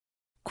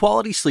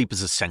Quality sleep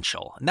is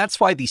essential, and that's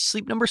why the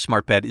Sleep Number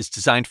Smart Bed is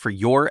designed for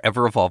your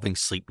ever-evolving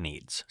sleep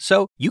needs.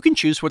 So you can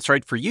choose what's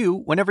right for you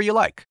whenever you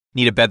like.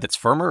 Need a bed that's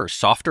firmer or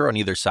softer on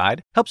either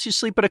side? Helps you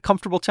sleep at a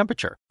comfortable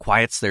temperature.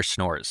 Quiets their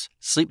snores.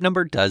 Sleep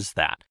Number does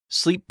that.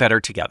 Sleep better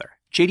together.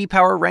 J.D.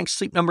 Power ranks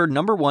Sleep Number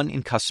 #1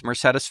 in customer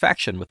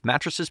satisfaction with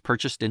mattresses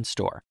purchased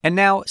in-store. And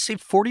now,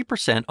 save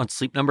 40% on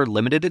Sleep Number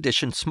limited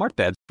edition smart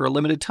beds for a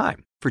limited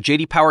time. For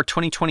J.D. Power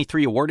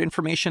 2023 award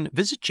information,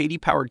 visit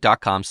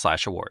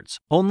jdpower.com/awards.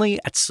 Only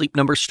at Sleep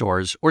Number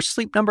stores or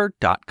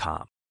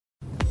sleepnumber.com.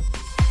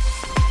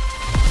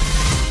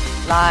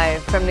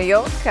 Live from New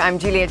York, I'm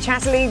Julia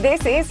Chatterley.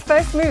 This is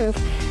First Move.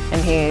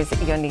 And here's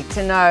your need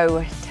to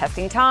know.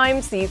 Testing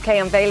times, the UK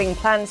unveiling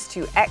plans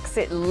to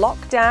exit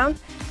lockdown.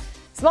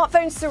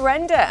 Smartphone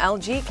surrender,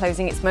 LG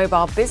closing its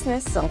mobile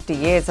business after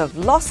years of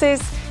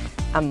losses.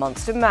 And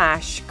Monster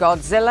Mash,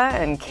 Godzilla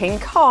and King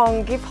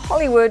Kong give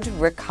Hollywood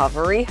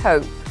recovery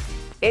hope.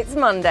 It's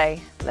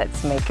Monday.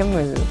 Let's make a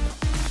move.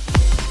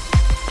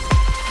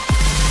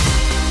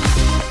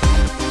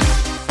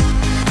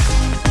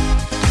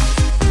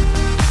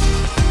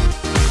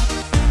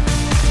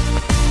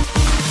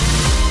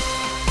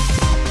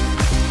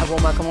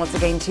 Welcome once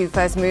again to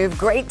First Move.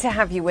 Great to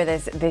have you with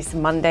us this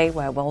Monday,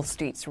 where Wall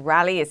Street's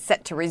rally is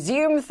set to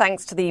resume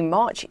thanks to the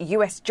March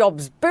US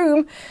jobs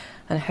boom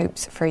and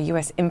hopes for a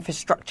US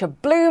infrastructure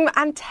bloom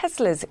and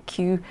Tesla's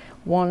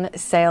Q1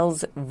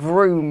 sales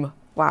vroom.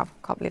 Wow,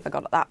 can't believe I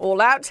got that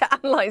all out.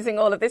 Analysing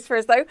all of this for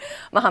us, though,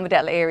 Mohammed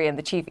El-Erian,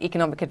 the Chief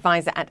Economic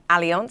Advisor at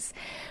Allianz.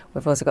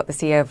 We've also got the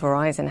CEO of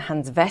Verizon,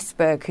 Hans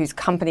Vestberg, whose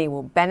company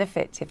will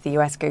benefit if the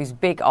US goes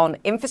big on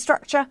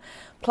infrastructure.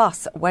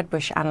 Plus,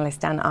 Wedbush analyst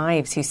Dan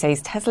Ives, who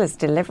says Tesla's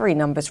delivery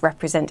numbers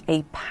represent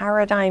a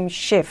paradigm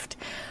shift.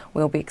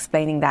 We'll be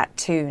explaining that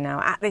too. Now,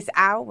 at this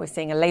hour, we're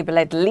seeing a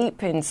Labour-led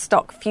leap in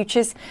stock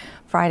futures.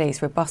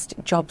 Friday's robust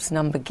jobs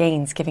number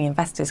gains giving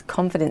investors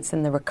confidence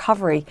in the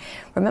recovery.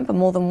 Remember,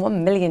 more than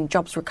 1 million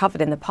jobs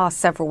recovered in the past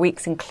several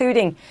weeks,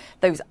 including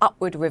those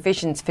upward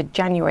revisions for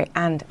January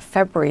and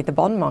February. The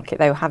bond market,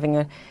 though, having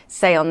a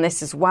say on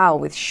this as well,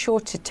 with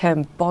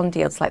shorter-term bond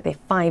yields like the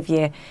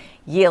 5-year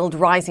yield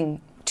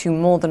rising to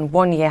more than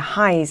 1-year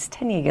highs.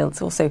 10-year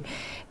yields also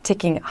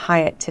ticking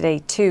higher today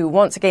too.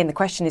 Once again, the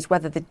question is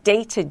whether the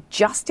data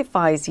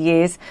justifies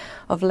years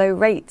of low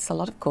rates. A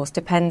lot, of course,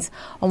 depends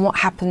on what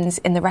happens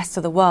in the rest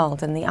of the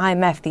world. And the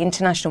IMF, the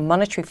International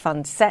Monetary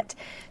Fund, set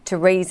to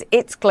raise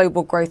its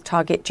global growth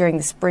target during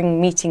the spring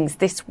meetings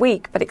this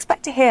week. But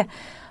expect to hear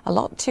a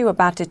lot too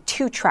about a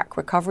two-track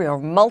recovery or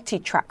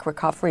multi-track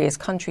recovery as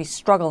countries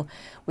struggle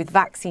with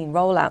vaccine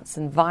rollouts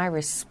and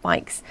virus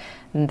spikes,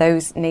 and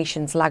those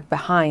nations lag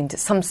behind.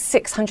 Some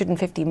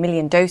 650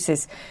 million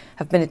doses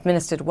have been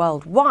administered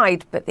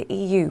worldwide, but the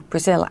EU,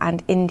 Brazil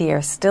and India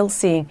are still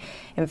seeing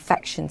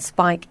infections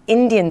spike.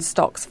 Indian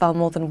stocks fell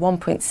more than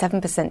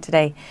 1.7%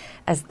 today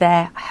as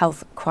their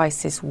health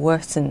crisis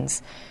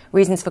worsens.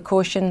 Reasons for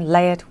caution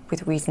layered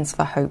with reasons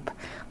for hope.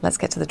 Let's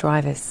get to the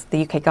drivers.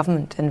 The UK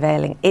government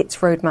unveiling its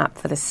roadmap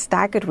for the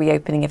staggered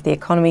reopening of the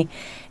economy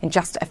in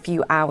just a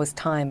few hours'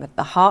 time. At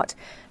the heart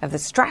of the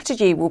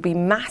strategy will be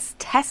mass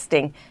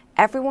testing.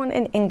 Everyone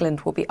in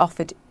England will be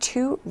offered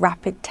 2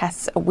 rapid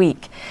tests a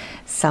week.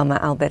 Salma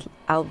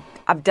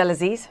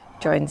Abdelaziz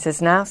joins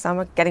us now.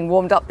 Salma, getting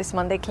warmed up this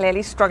Monday,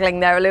 clearly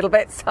struggling there a little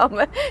bit.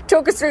 Salma,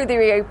 talk us through the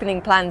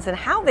reopening plans and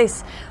how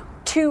this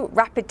 2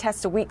 rapid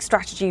tests a week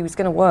strategy was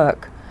going to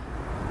work.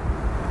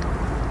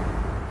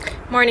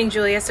 Morning,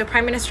 Julia. So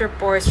Prime Minister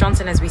Boris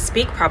Johnson, as we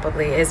speak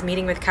probably, is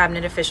meeting with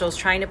cabinet officials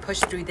trying to push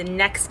through the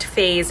next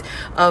phase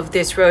of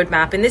this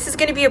roadmap. And this is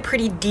going to be a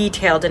pretty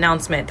detailed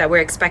announcement that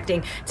we're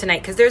expecting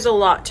tonight because there's a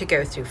lot to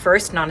go through.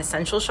 First,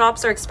 non-essential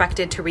shops are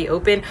expected to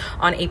reopen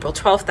on April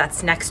 12th.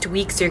 That's next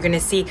week. So you're going to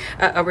see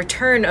a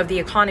return of the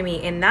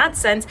economy in that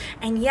sense.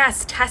 And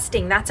yes,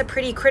 testing, that's a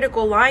pretty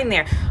critical line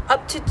there.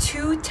 Up to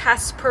 2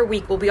 tests per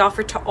week will be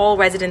offered to all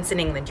residents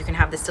in England. You can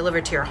have this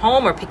delivered to your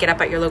home or pick it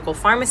up at your local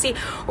pharmacy,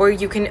 or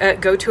you can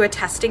go to a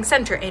testing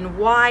center. And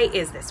why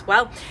is this?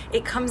 Well,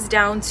 it comes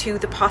down to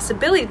the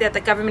possibility that the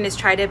government is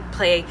trying to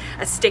play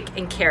a stick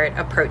and carrot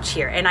approach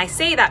here. And I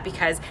say that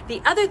because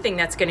the other thing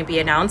that's going to be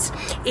announced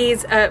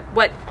is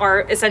what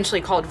are essentially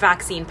called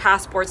vaccine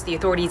passports. The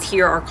authorities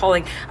here are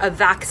calling a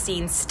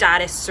vaccine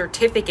status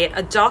certificate,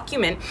 a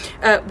document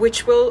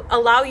which will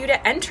allow you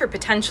to enter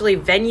potentially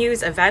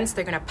venues, events.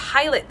 They're going to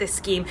pilot this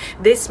scheme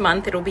this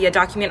month. It'll be a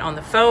document on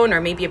the phone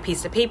or maybe a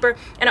piece of paper,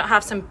 and it'll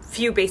have some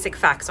few basic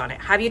facts on it.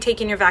 Have you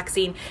taken your vaccine?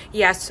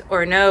 Yes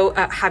or no?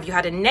 Have you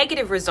had a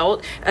negative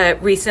result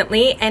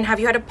recently? And have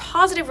you had a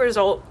positive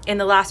result in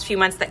the last few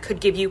months that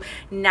could give you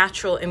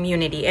natural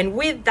immunity? And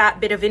with that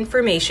bit of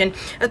information,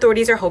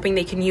 authorities are hoping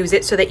they can use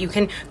it so that you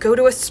can go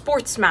to a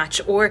sports match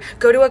or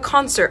go to a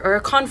concert or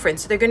a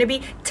conference. So they're going to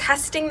be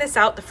testing this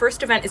out. The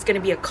first event is going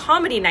to be a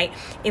comedy night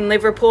in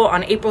Liverpool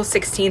on April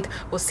 16th.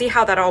 We'll see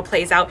how that all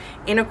plays out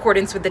in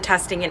accordance with the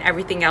testing and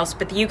everything else.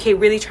 But the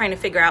UK really trying to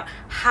figure out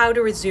how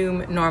to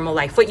resume normal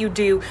life, what you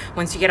do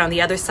once you get on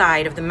the other side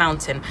of the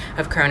mountain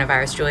of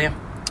coronavirus, Julia.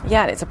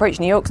 Yeah, and it's approach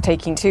New York's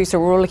taking too, so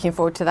we're all looking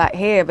forward to that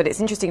here. But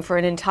it's interesting for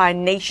an entire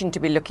nation to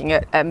be looking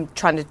at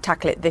trying to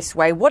tackle it this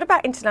way. What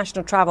about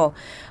international travel?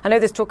 I know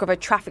there's talk of a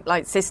traffic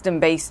light system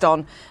based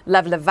on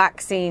level of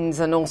vaccines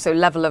and also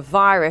level of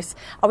virus.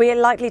 Are we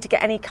likely to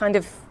get any kind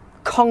of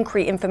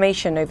concrete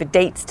information over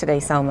dates today,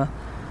 Salma?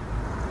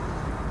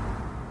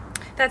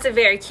 That's a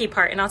very key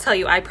part, and I'll tell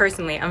you, I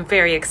personally am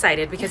very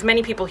excited because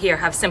many people here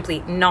have simply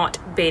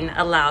not been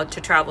allowed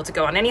to travel, to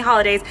go on any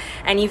holidays,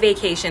 any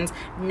vacations.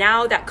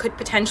 Now that could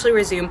potentially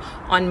resume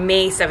on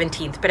May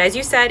 17th. But as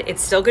you said,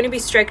 it's still going to be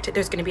strict.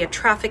 There's going to be a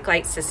traffic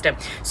light system.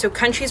 So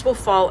countries will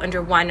fall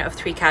under one of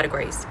three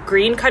categories.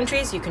 Green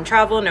countries, you can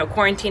travel, no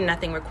quarantine,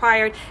 nothing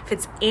required. If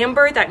it's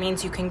amber, that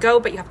means you can go,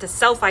 but you have to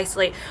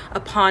self-isolate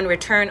upon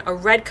return. A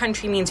red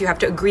country means you have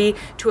to agree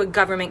to a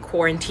government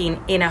quarantine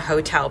in a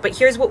hotel. But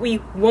here's what we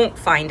won't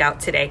find out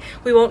today.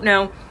 We won't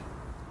know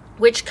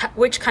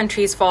which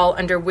countries fall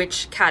under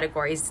which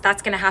categories.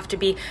 That's going to have to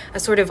be a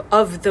sort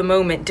of the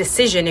moment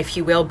decision, if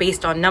you will,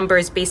 based on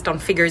numbers, based on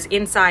figures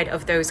inside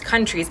of those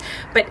countries.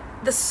 But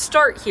the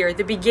start here,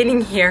 the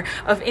beginning here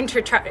of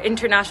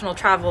international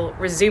travel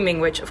resuming,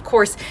 which of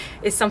course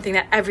is something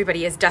that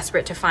everybody is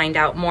desperate to find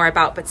out more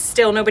about, but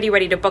still nobody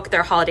ready to book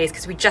their holidays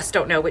because we just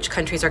don't know which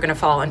countries are going to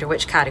fall under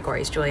which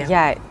categories, Julia.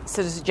 Yeah, it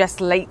sort of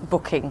suggests late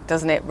booking,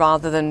 doesn't it,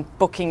 rather than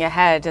booking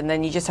ahead, and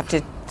then you just have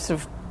to sort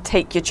of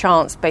take your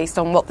chance based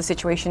on what the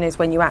situation is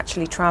when you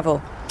actually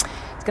travel.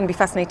 It's going to be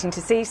fascinating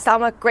to see.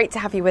 Salma, great to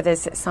have you with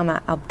us.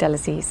 Salma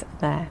Abdelaziz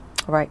there.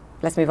 All right,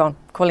 let's move on.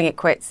 Calling it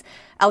quits.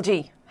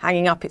 LG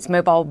hanging up its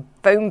mobile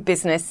phone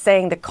business,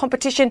 saying the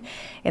competition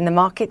in the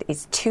market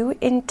is too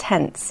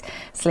intense.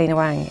 Selena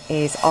Wang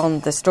is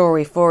on the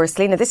story for us.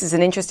 Selena, this is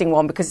an interesting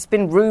one because it's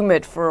been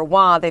rumoured for a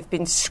while. They've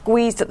been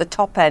squeezed at the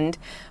top end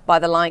by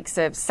the likes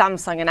of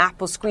Samsung and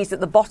Apple, squeezed at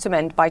the bottom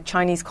end by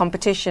Chinese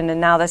competition, and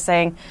now they're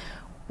saying,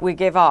 we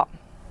give up.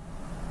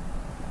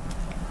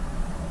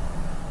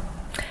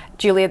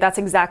 Julia, that's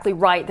exactly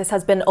right. This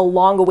has been a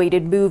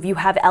long-awaited move. You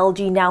have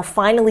LG now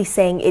finally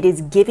saying it is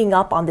giving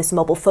up on this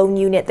mobile phone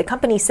unit. The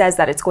company says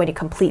that it's going to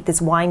complete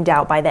this wind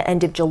down by the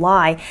end of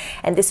July.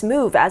 And this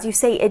move, as you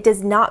say, it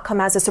does not come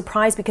as a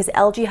surprise because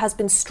LG has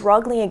been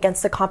struggling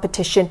against the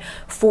competition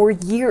for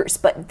years.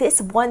 But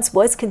this once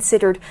was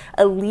considered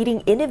a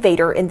leading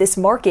innovator in this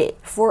market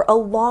for a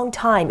long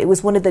time. It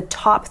was one of the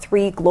top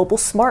 3 global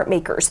smart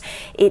makers.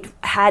 It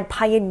had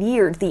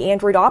pioneered the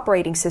Android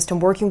operating system,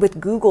 working with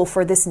Google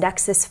for this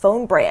Nexus phone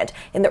brand.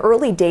 In the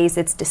early days,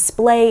 its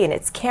display and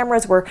its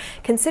cameras were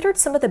considered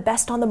some of the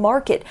best on the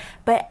market.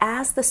 But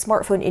as the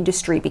smartphone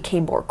industry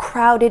became more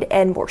crowded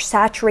and more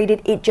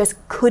saturated, it just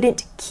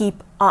couldn't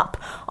keep up.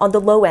 On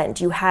the low end,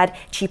 you had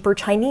cheaper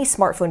Chinese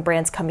smartphone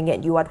brands coming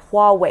in. You had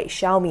Huawei,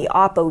 Xiaomi,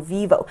 Oppo,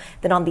 Vivo.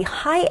 Then on the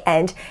high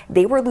end,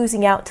 they were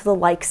losing out to the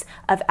likes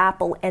of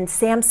Apple and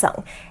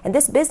Samsung. And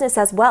this business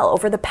as well,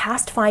 over the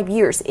past 5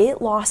 years, it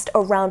lost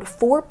around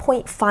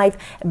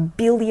 $4.5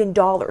 billion,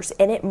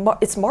 and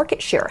its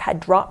market share had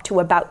dropped to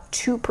about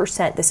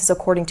 2%. This is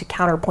according to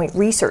Counterpoint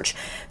Research.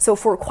 So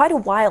for quite a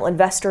while,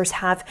 investors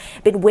have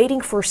been waiting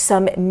for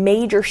some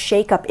major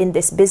shakeup in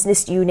this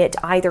business unit,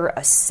 either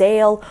a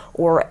sale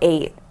or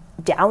a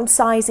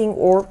downsizing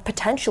or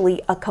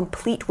potentially a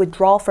complete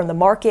withdrawal from the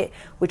market,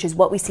 which is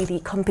what we see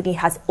the company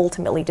has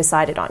ultimately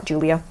decided on,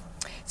 Julia.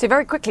 So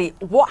very quickly,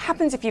 what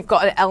happens if you've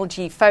got an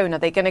LG phone? Are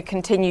they going to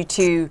continue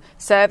to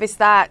service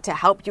that, to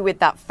help you with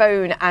that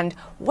phone? And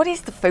what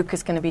is the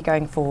focus going to be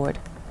going forward?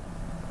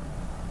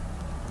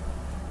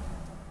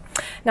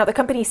 Now, the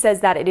company says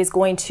that it is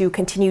going to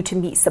continue to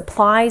meet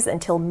supplies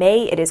until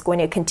May. It is going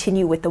to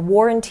continue with the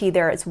warranty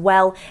there as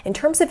well. In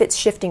terms of its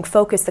shifting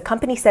focus, the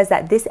company says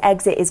that this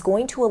exit is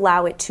going to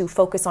allow it to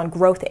focus on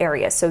growth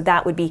areas. So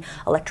that would be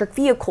electric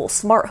vehicles,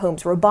 smart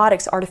homes,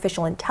 robotics,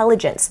 artificial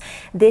intelligence.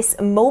 This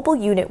mobile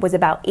unit was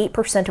about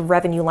 8% of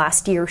revenue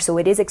last year, so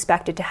it is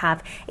expected to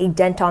have a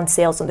dent on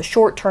sales in the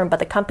short term, but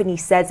the company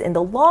says in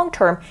the long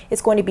term,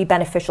 it's going to be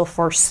beneficial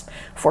for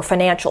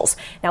financials.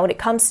 Now, when it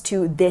comes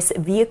to this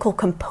vehicle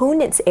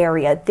component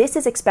area, this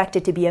is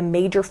expected to be a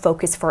major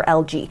focus for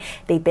LG.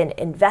 They've been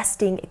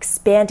investing,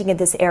 expanding in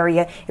this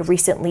area. It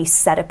recently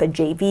set up a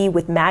JV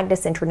with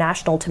Magnus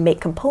International to make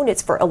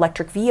components for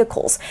electric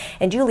vehicles.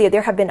 And Julia,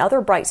 there have been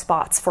other bright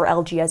spots for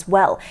LG as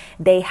well.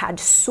 They had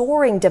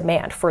soaring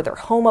demand for their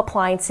home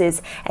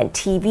appliances and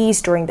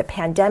TVs during the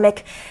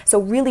pandemic. So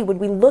really, when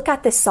we look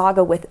at this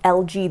saga with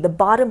LG, the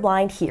bottom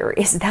line here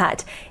is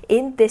that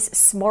in this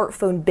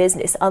smartphone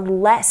business,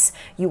 unless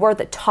you are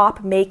the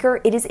top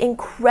maker, it is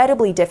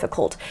incredibly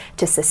difficult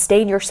to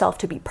sustain yourself,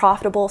 to be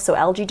profitable. So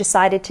LG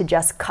decided to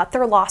just cut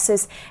their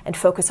losses and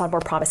focus on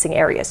more promising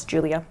areas.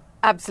 Julia?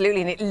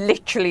 Absolutely, and it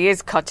literally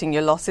is cutting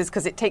your losses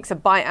because it takes a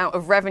bite out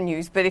of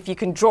revenues. But if you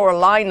can draw a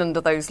line under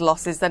those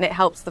losses, then it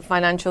helps the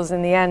financials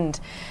in the end.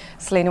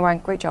 Selena Wang,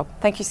 great job.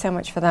 Thank you so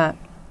much for that.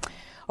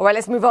 All right,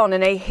 let's move on.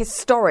 In a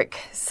historic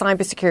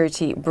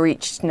cybersecurity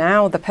breach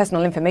now, the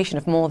personal information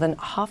of more than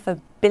 500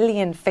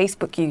 million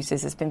Facebook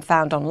users has been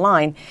found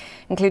online,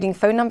 including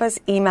phone numbers,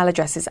 email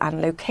addresses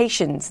and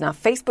locations. Now,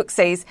 Facebook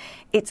says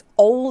it's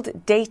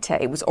old data.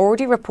 It was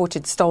already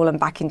reported stolen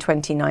back in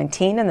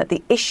 2019 and that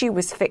the issue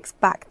was fixed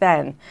back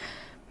then.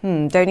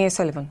 Donnie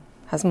O'Sullivan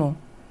has more.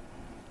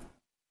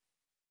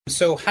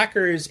 So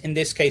hackers, in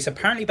this case,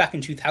 apparently back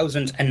in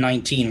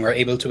 2019, were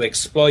able to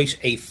exploit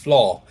a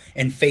flaw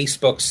in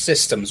Facebook's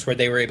systems where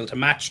they were able to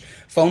match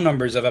phone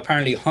numbers of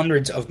apparently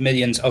hundreds of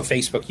millions of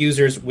Facebook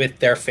users with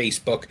their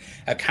Facebook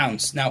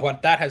accounts. Now,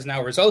 what that has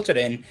now resulted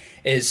in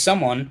is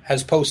someone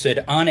has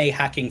posted on a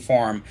hacking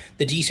forum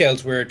the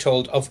details, we're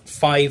told, of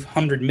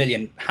 500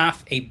 million,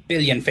 500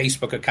 million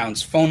Facebook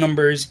accounts, phone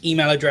numbers,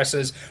 email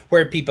addresses,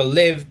 where people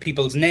live,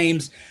 people's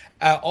names.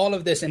 All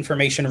of this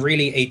information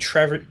really a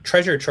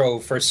treasure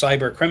trove for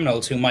cyber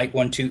criminals who might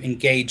want to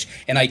engage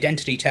in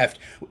identity theft.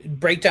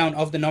 Breakdown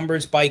of the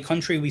numbers by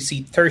country, we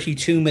see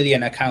 32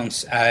 million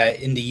accounts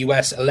in the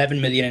US,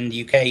 11 million in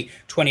the UK,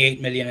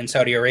 28 million in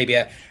Saudi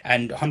Arabia,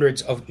 and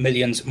hundreds of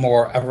millions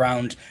more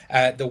around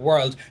the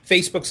world.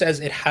 Facebook says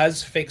it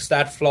has fixed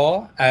that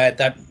flaw,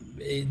 that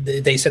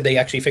they said they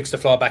actually fixed the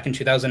flaw back in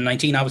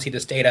 2019. Obviously,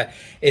 this data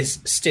is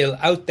still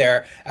out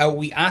there.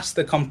 We asked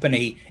the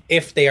company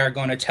if they are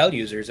going to tell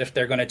users, if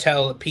they're going to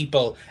tell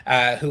people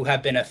who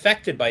have been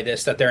affected by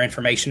this that their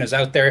information is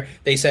out there.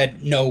 They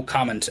said no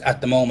comment at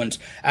the moment.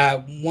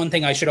 One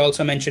thing I should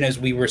also mention is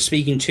we were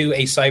speaking to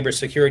a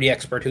cybersecurity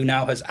expert who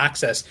now has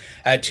access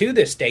to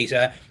this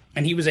data,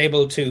 and he was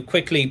able to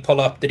quickly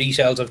pull up the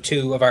details of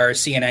two of our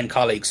CNN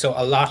colleagues. So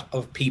a lot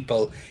of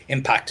people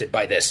impacted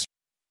by this.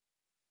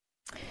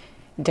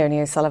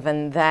 Donnie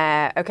O'Sullivan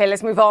there. OK,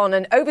 let's move on.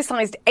 An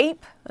oversized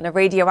ape and a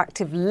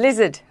radioactive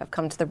lizard have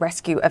come to the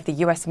rescue of the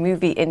US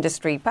movie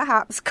industry.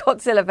 Perhaps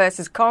Godzilla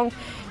vs. Kong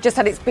just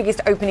had its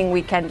biggest opening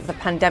weekend of the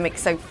pandemic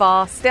so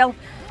far. Still,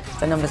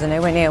 the numbers are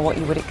nowhere near what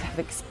you would have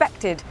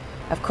expected,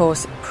 of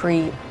course,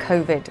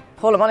 pre-COVID.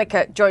 Paul and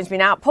Monica joins me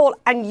now. Paul,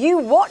 and you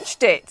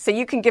watched it, so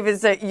you can give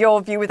us your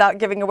view without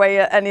giving away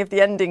any of the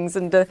endings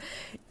and a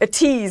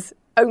tease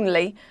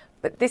only.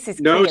 But this is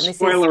no key.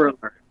 Spoiler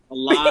alert. A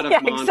lot of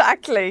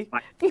exactly.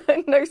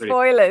 No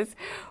spoilers.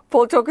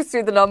 Paul, talk us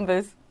through the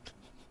numbers.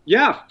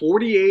 Yeah,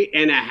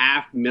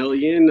 48.5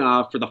 million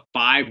for the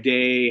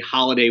 5-day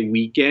holiday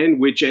weekend,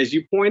 which, as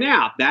you point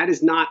out, that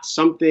is not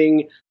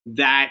something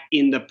that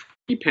in the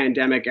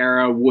pre-pandemic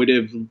era would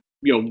have,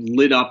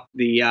 lit up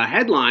the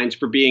headlines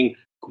for being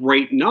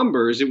great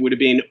numbers. It would have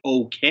been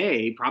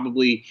okay,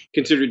 probably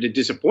considered a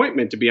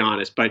disappointment, to be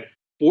honest. But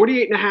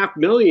 48.5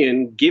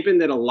 million, given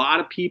that a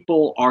lot of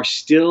people are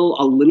still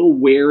a little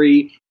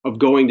wary of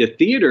going to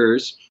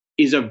theaters,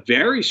 is a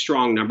very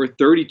strong number.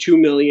 32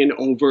 million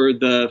over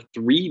the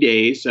 3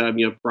 days,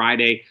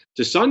 Friday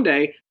to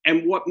Sunday.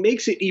 And what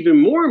makes it even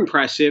more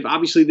impressive,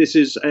 obviously, this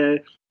is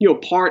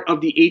part of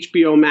the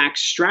HBO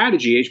Max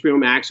strategy. HBO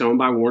Max, owned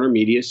by Warner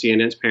Media,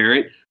 CNN's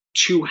parent,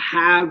 to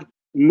have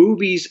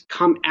movies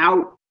come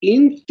out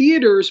in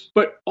theaters,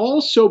 but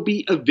also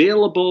be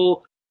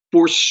available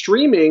for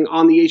streaming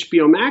on the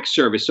HBO Max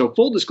service. So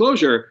full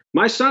disclosure,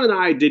 my son and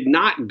I did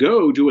not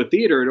go to a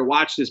theater to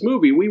watch this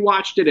movie. We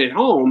watched it at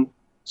home,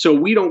 so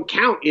we don't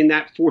count in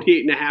that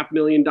 $48.5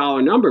 million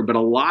number. But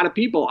a lot of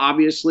people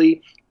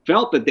obviously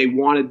felt that they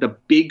wanted the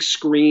big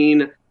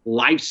screen,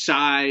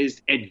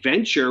 life-sized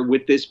adventure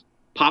with this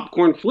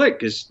popcorn flick,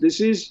 because this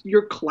is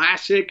your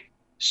classic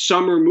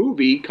summer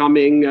movie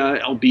coming,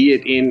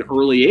 albeit in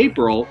early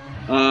April.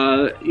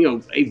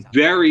 A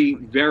very,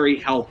 very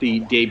healthy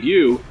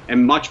debut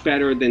and much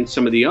better than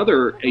some of the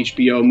other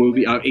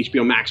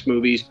HBO Max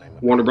movies,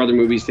 Warner Brother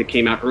movies that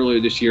came out earlier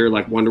this year,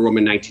 like Wonder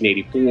Woman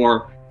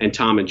 1984 and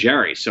Tom and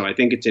Jerry. So I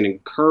think it's an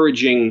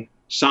encouraging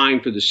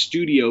sign for the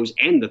studios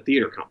and the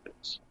theater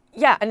companies.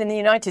 Yeah, and in the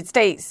United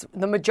States,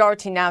 the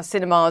majority now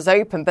cinemas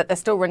open, but they're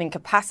still running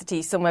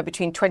capacity somewhere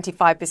between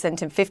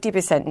 25% and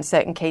 50% in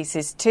certain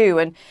cases too.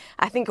 And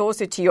I think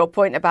also to your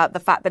point about the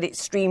fact that it's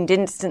streamed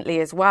instantly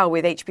as well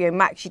with HBO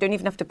Max, you don't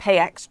even have to pay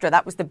extra.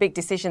 That was the big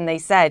decision they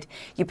said.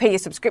 You pay your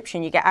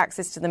subscription, you get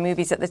access to the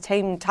movies at the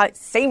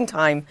same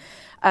time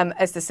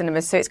as the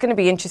cinemas. So it's going to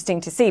be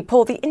interesting to see.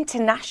 Paul, the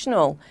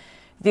international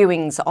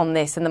viewings on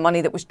this and the money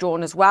that was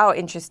drawn as well,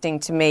 interesting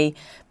to me,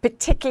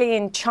 particularly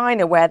in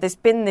China, where there's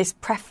been this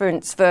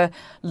preference for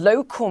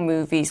local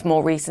movies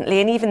more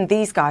recently, and even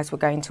these guys were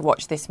going to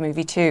watch this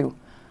movie too.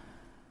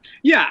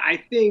 Yeah, I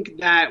think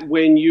that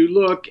when you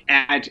look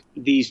at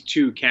these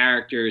two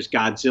characters,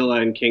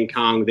 Godzilla and King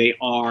Kong, they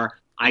are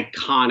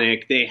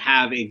iconic. They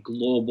have a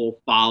global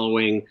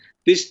following.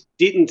 This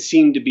didn't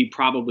seem to be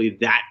probably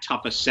that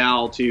tough a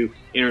sell to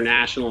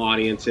international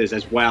audiences,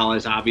 as well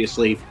as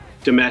obviously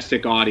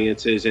domestic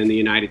audiences in the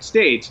United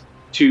States,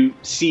 to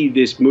see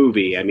this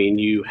movie. I mean,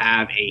 you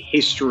have a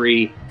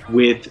history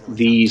with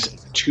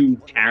these two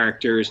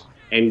characters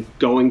and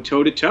going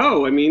toe to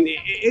toe. I mean,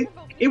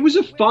 it was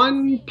a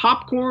fun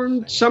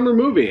popcorn summer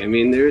movie. I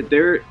mean,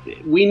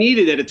 we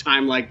needed at a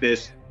time like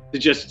this to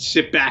just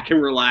sit back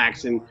and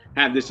relax and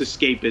have this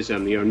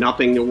escapism.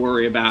 Nothing to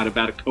worry about a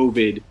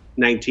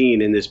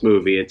COVID-19 in this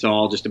movie. It's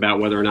all just about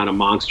whether or not a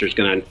monster is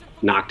going to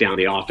knock down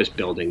the office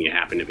building you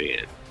happen to be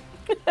in.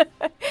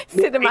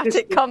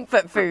 Cinematic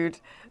comfort food.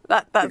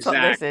 That's exactly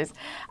what this is.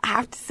 I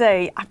have to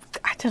say, I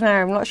don't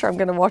know, I'm not sure I'm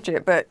going to watch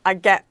it, but I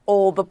get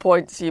all the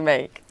points you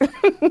make.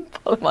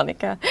 Paul and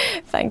Monica,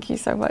 thank you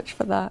so much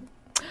for that.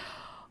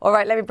 All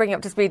right, let me bring you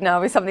up to speed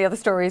now with some of the other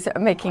stories that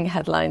are making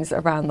headlines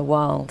around the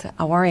world.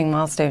 A worrying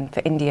milestone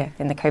for India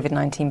in the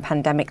COVID-19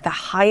 pandemic, the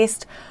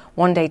highest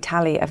one-day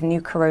tally of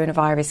new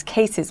coronavirus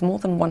cases, more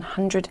than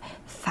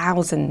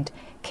 100,000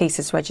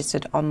 cases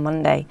registered on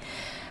Monday.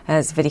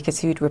 As Vidika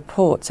Sood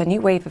reports, a new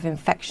wave of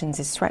infections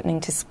is threatening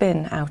to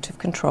spin out of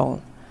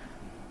control.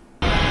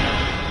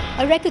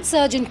 A record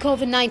surge in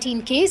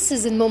COVID-19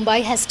 cases in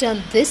Mumbai has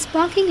turned this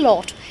parking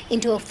lot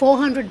into a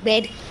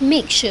 400-bed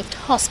makeshift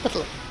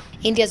hospital.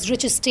 India's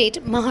richest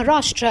state,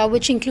 Maharashtra,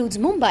 which includes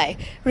Mumbai,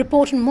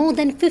 reported more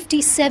than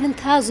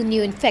 57,000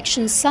 new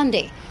infections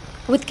Sunday.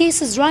 With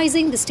cases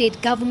rising, the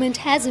state government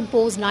has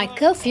imposed night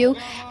curfew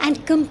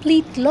and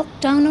complete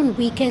lockdown on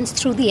weekends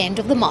through the end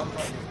of the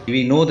month.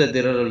 We know that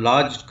there are a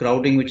large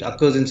crowding which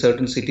occurs in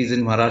certain cities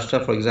in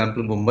Maharashtra, for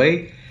example,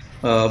 Mumbai.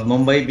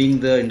 Mumbai being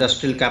the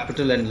industrial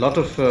capital, and a lot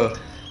of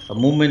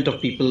movement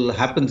of people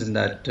happens in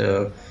that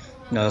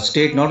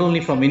state, not only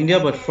from India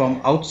but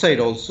from outside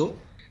also.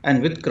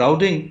 And with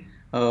crowding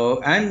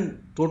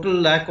and total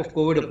lack of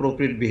COVID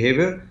appropriate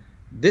behavior,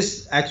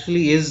 this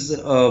actually is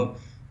a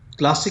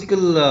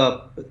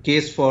classical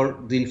case for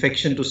the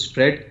infection to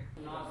spread.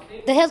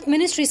 The Health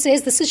Ministry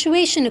says the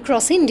situation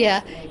across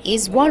India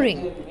is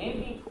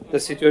worrying. The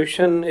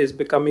situation is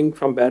becoming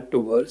from bad to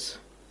worse,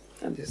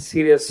 and there's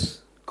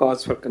serious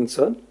cause for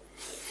concern.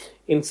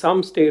 In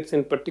some states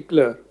in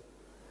particular,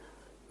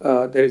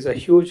 there is a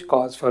huge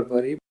cause for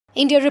worry.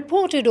 India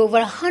reported over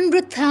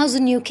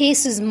 100,000 new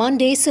cases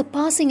Monday,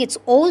 surpassing its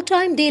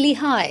all-time daily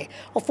high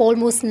of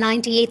almost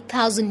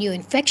 98,000 new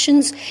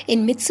infections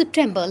in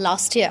mid-September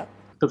last year.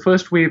 The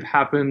first wave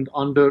happened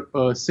under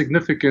a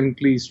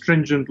significantly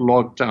stringent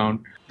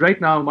lockdown.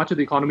 Right now, much of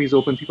the economy is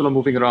open, people are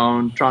moving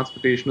around,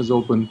 transportation is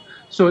open.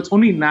 So it's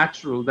only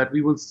natural that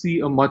we will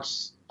see a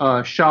much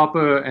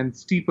sharper and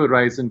steeper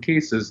rise in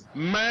cases.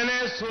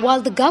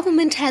 While the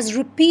government has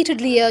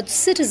repeatedly urged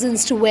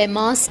citizens to wear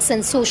masks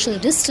and social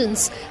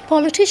distance,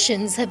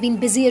 politicians have been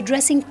busy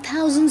addressing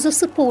thousands of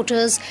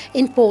supporters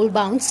in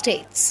poll-bound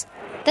states.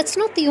 That's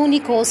not the only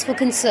cause for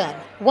concern.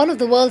 One of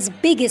the world's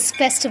biggest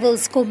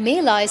festivals, Kumbh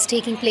Mela, is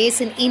taking place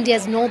in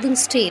India's northern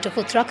state of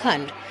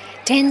Uttarakhand.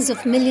 Tens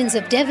of millions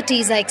of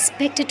devotees are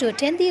expected to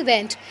attend the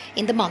event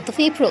in the month of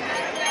April.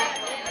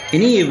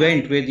 Any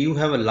event where you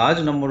have a large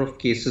number of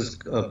cases,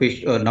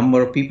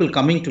 number of people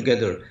coming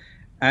together,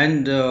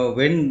 and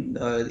when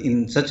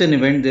in such an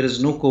event there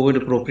is no COVID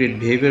appropriate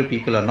behavior,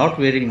 people are not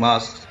wearing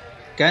masks,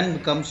 can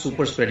become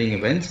super spreading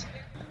events.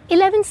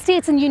 11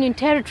 states and union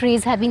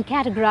territories have been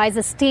categorized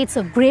as states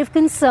of grave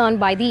concern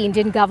by the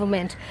Indian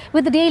government.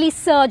 With the daily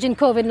surge in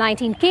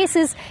COVID-19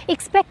 cases,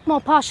 expect more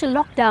partial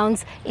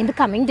lockdowns in the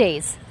coming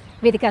days.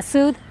 Vidika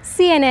Sood,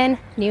 CNN,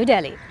 New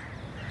Delhi.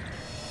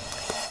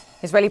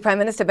 Israeli Prime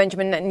Minister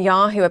Benjamin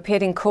Netanyahu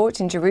appeared in court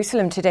in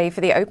Jerusalem today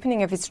for the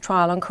opening of his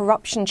trial on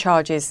corruption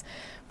charges.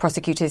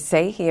 Prosecutors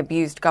say he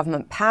abused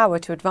government power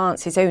to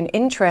advance his own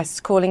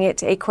interests, calling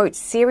it a, quote,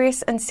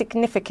 serious and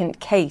significant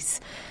case.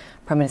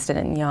 Prime Minister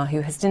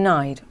Netanyahu has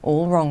denied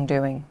all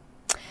wrongdoing.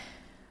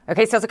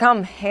 OK, still to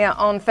come here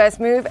on First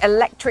Move.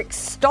 Electric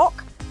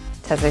stock.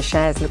 Tesla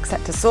shares look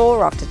set to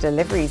soar after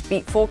deliveries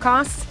beat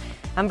forecasts.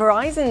 And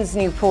Verizon's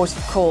new port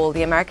of call.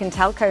 The American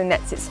telco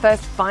nets its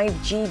first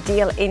 5G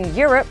deal in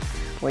Europe.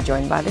 We're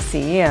joined by the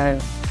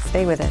CEO.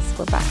 Stay with us.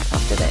 We're back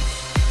after this.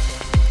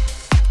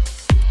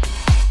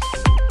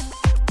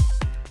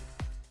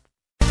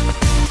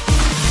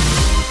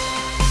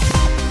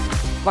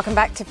 Welcome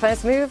back to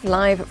First Move,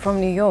 live from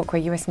New York,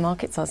 where US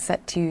markets are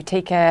set to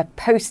take a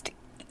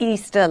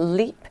post-Easter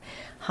leap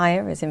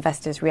higher as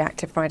investors react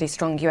to Friday's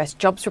strong US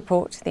jobs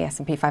report. The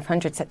S&P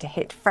 500 set to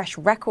hit fresh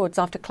records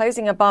after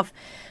closing above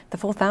the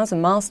 4,000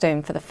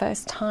 milestone for the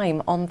first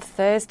time on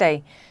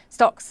Thursday.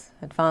 Stocks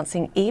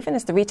advancing even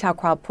as the retail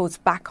crowd pulls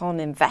back on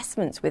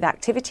investments, with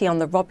activity on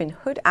the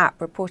Robinhood app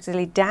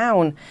reportedly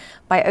down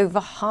by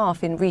over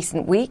half in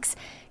recent weeks.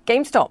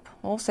 GameStop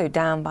also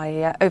down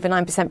by over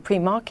 9%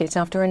 pre-market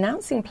after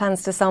announcing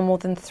plans to sell more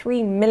than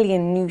 3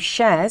 million new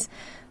shares,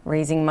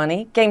 raising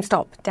money.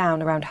 GameStop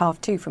down around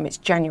half too from its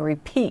January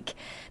peak.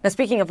 Now,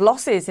 speaking of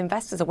losses,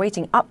 investors are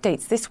waiting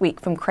updates this week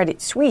from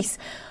Credit Suisse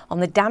on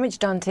the damage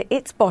done to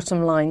its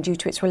bottom line due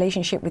to its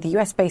relationship with the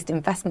US-based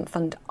investment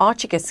fund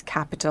Archegos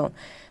Capital.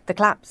 The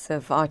collapse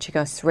of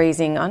Archegos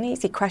raising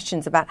uneasy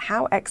questions about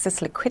how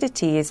excess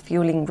liquidity is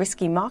fueling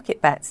risky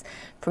market bets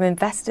from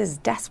investors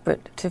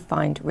desperate to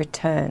find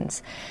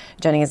returns.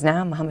 Joining us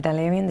now, Mohammed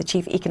Al-Arian, the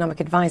Chief Economic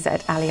Advisor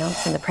at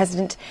Allianz and the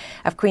President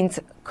of Queen's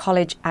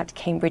College at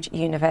Cambridge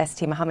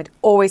University. Mohammed,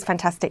 always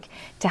fantastic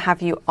to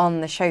have you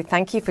on the show.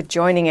 Thank you for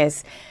joining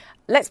us.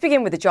 Let's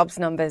begin with the jobs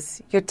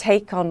numbers. Your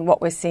take on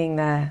what we're seeing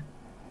there.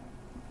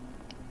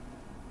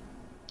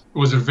 It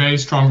was a very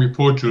strong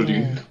report,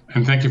 Julie,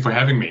 and thank you for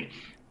having me.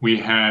 We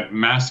had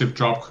massive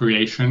job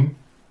creation.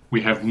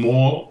 We have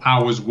more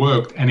hours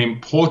worked, and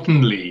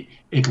importantly,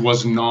 it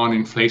was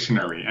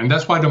non-inflationary. And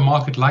that's why the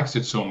market likes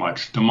it so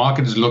much. The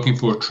market is looking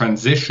for a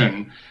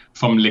transition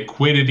from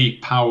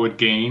liquidity-powered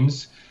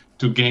gains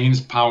to gains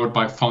powered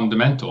by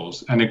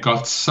fundamentals, and it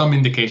got some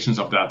indications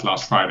of that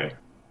last Friday.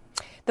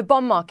 The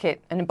bond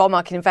market and bond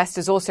market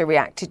investors also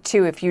reacted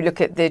too. If you look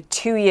at the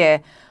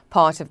 2-year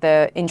part of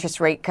the interest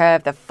rate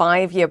curve, the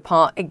 5-year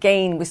part,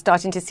 again, we're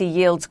starting to see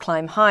yields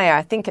climb higher.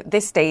 I think at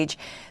this stage,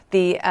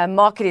 the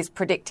market is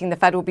predicting the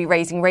Fed will be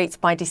raising rates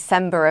by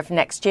December of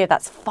next year.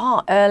 That's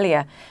far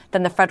earlier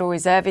than the Federal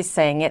Reserve is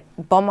saying it.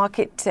 Bond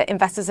market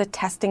investors are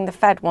testing the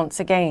Fed once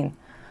again.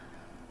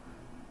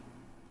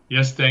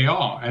 Yes, they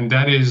are. And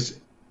that is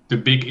the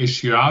big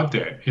issue out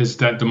there, is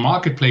that the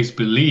marketplace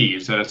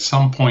believes that at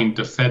some point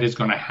the Fed is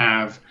going to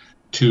have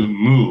to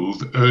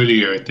move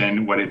earlier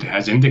than what it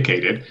has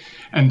indicated.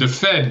 And the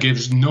Fed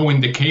gives no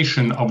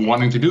indication of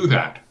wanting to do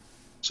that.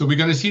 So we're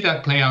going to see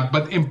that play out.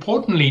 But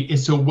importantly,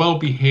 it's a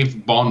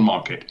well-behaved bond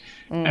market.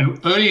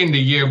 And early in the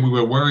year, we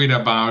were worried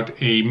about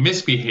a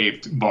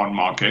misbehaved bond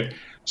market.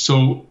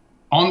 So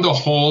on the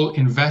whole,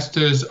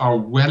 investors are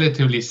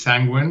relatively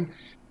sanguine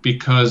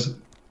because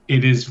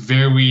it is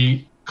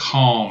very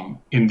calm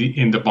in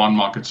the bond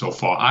market so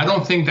far. I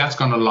don't think that's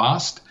going to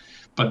last,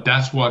 but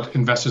that's what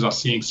investors are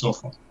seeing so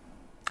far.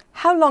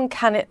 How long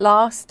can it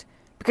last?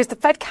 Because the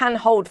Fed can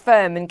hold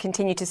firm and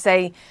continue to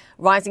say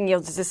rising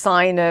yields is a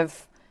sign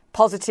of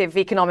positive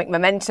economic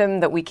momentum,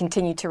 that we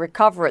continue to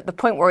recover. At the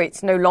point where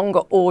it's no longer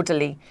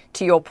orderly,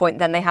 to your point,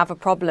 then they have a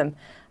problem.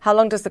 How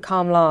long does the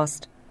calm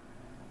last?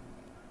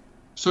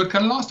 So it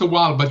can last a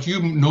while, but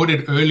you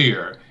noted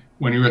earlier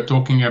when you were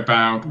talking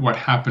about what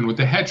happened with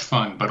the hedge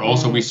fund, but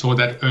also we saw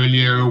that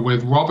earlier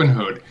with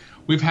Robinhood.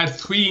 We've had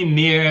 3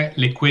 near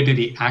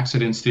liquidity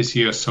accidents this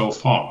year so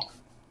far.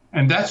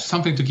 And that's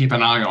something to keep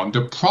an eye on.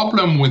 The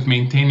problem with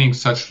maintaining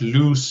such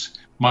loose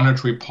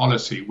monetary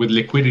policy with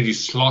liquidity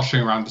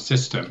sloshing around the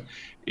system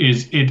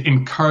is it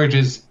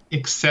encourages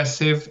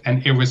excessive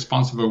and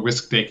irresponsible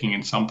risk-taking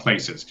in some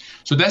places.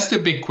 So that's the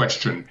big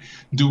question.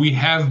 Do we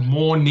have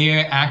more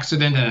near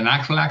accident than an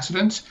actual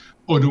accident,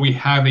 or do we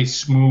have a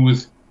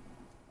smooth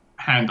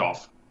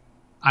handoff?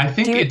 I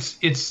think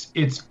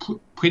it's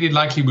pretty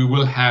likely we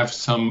will have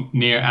some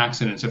near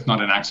accidents, if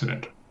not an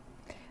accident.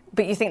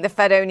 But you think the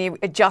Fed only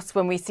adjusts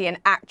when we see an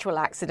actual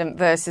accident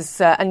versus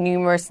a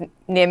numerous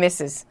near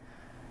misses?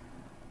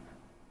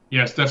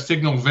 Yes, that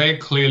signals very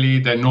clearly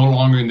they're no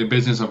longer in the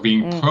business of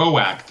being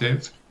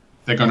proactive.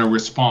 They're going to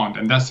respond,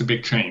 and that's a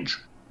big change.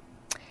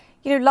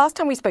 You know, last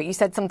time we spoke, you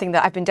said something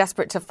that I've been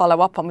desperate to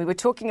follow up on. We were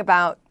talking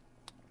about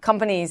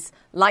companies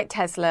like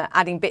Tesla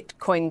adding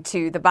Bitcoin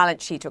to the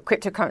balance sheet or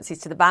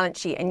cryptocurrencies to the balance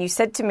sheet. And you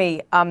said to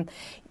me,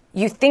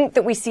 you think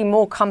that we see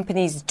more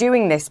companies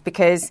doing this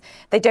because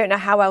they don't know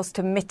how else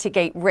to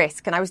mitigate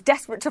risk. And I was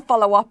desperate to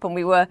follow up, and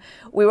we were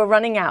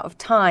running out of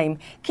time.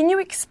 Can you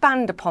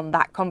expand upon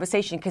that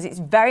conversation? Because it's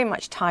very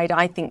much tied,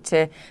 I think,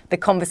 to the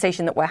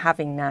conversation that we're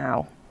having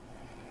now.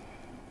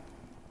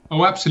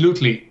 Oh,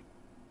 absolutely.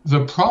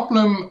 The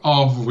problem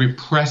of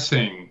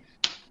repressing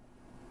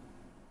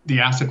the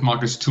asset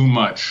markets too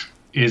much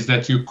is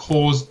that you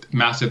caused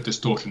massive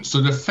distortion.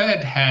 So the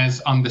Fed has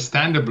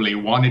understandably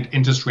wanted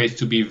interest rates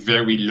to be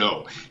very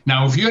low.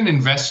 Now, if you're an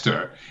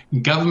investor,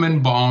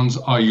 government bonds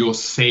are your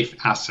safe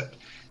asset.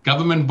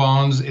 Government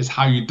bonds is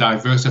how you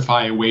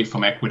diversify away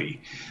from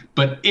equity.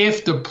 But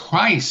if the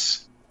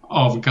price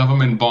of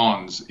government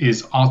bonds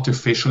is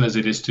artificial as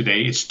it is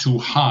today, it's too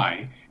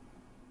high,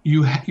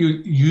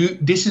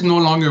 this is no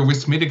longer a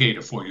risk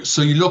mitigator for you.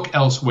 So you look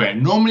elsewhere.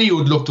 Normally you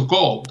would look to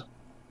gold,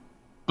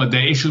 but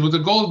there are issues with the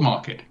gold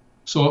market.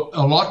 So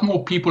a lot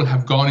more people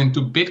have gone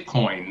into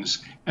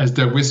Bitcoins as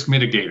their risk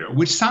mitigator,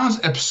 which sounds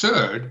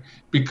absurd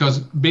because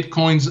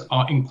Bitcoins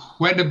are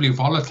incredibly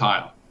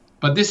volatile.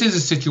 But this is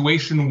a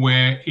situation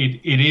where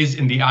it is,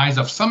 in the eyes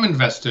of some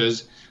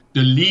investors,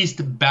 the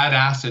least bad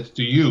asset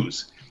to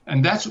use.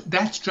 And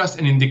that's just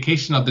an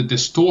indication of the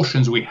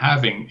distortions we're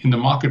having in the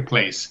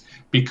marketplace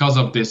because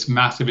of this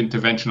massive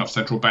intervention of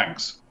central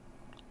banks.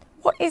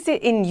 What is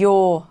it in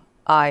your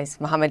eyes,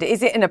 Mohammed?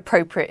 Is it an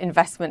appropriate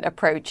investment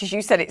approach? As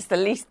you said, it's the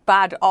least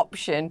bad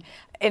option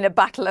in a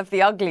battle of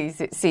the uglies,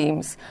 it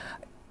seems.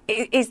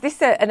 Is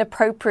this an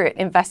appropriate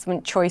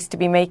investment choice to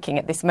be making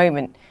at this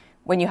moment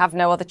when you have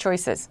no other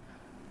choices?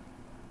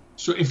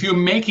 So if you're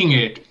making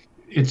it,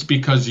 it's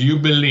because you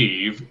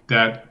believe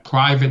that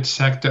private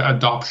sector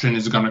adoption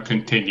is going to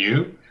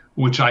continue,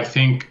 which I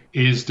think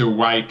is the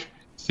right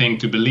thing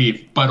to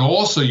believe. But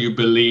also you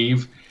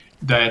believe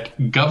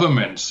that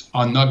governments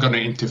are not going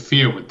to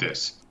interfere with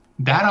this.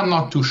 That I'm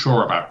not too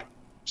sure about.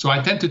 So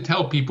I tend to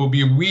tell people,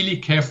 be really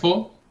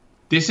careful.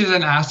 This is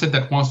an asset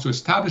that wants to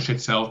establish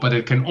itself, but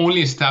it can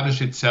only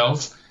establish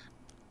itself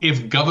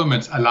if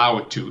governments allow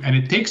it to. And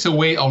it takes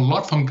away a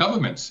lot from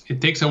governments. It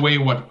takes away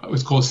what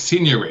is called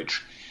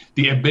seigniorage,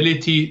 the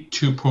ability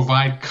to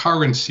provide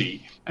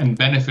currency and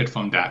benefit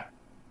from that.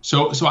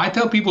 So I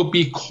tell people,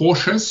 be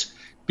cautious,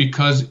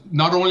 because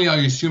not only are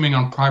you assuming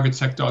on private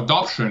sector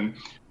adoption,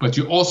 but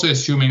you're also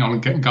assuming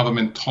on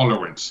government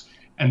tolerance.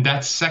 And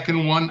that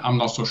second one, I'm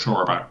not so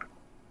sure about.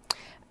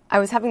 I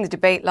was having the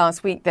debate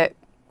last week that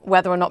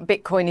whether or not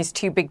Bitcoin is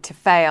too big to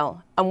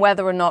fail, and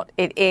whether or not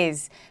it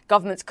is,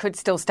 governments could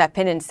still step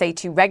in and say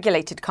to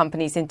regulated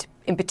companies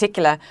in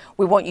particular,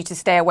 we want you to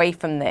stay away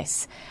from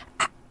this.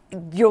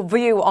 Your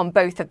view on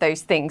both of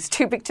those things,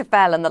 too big to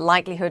fail and the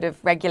likelihood of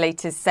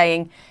regulators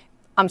saying,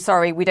 I'm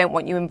sorry, we don't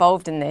want you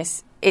involved in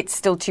this, it's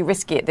still too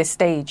risky at this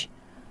stage?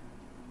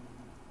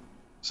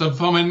 So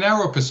from a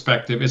narrow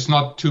perspective, it's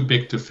not too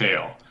big to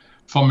fail.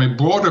 From a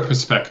broader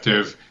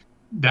perspective,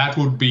 that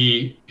would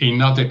be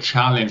another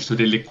challenge to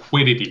the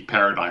liquidity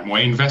paradigm,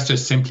 where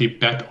investors simply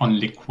bet on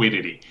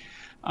liquidity.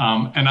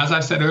 And as I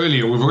said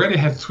earlier, we've already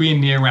had 3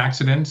 near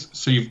accidents,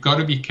 so you've got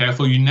to be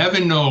careful. You never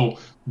know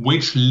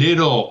which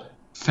little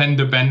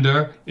fender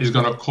bender is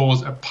going to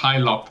cause a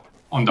pileup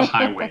on the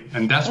highway.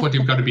 And that's what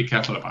you've got to be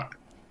careful about.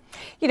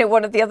 You know,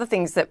 one of the other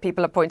things that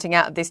people are pointing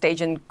out at this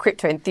stage, and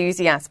crypto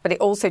enthusiasts, but it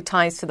also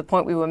ties to the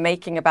point we were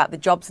making about the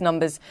jobs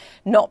numbers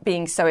not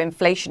being so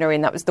inflationary,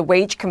 and that was the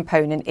wage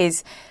component,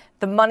 is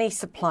the money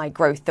supply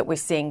growth that we're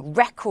seeing,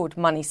 record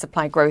money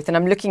supply growth. And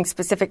I'm looking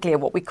specifically at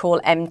what we call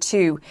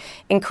M2,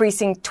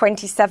 increasing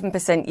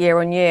 27% year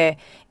on year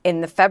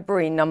in the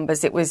February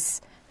numbers. It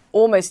was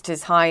almost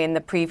as high in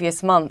the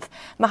previous month.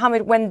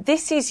 Mohammed, when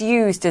this is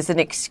used as an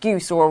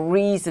excuse or a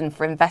reason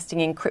for investing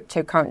in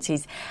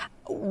cryptocurrencies,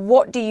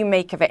 what do you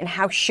make of it, and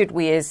how should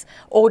we as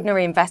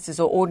ordinary investors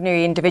or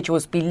ordinary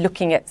individuals be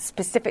looking at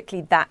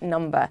specifically that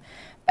number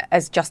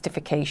as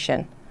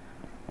justification?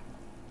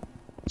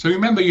 So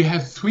remember, you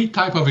have 3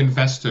 types of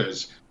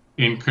investors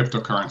in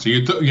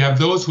cryptocurrency. You have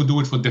those who do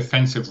it for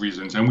defensive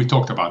reasons, and we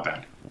talked about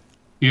that.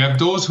 You have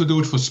those who do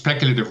it for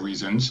speculative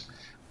reasons,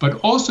 but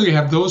also you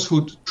have those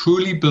who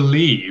truly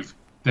believe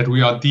that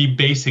we are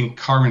debasing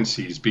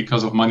currencies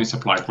because of money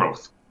supply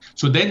growth.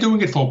 So they're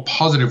doing it for a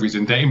positive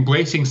reason. They're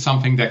embracing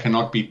something that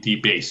cannot be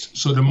debased.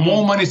 So the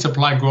more money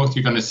supply growth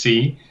you're going to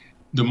see,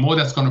 the more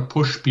that's going to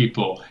push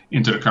people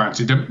into the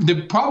currency.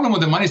 The problem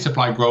with the money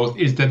supply growth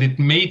is that it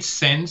made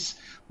sense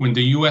when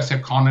the U.S.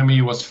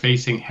 economy was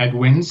facing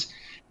headwinds.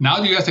 Now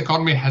the U.S.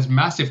 economy has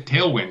massive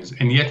tailwinds,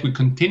 and yet we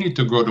continue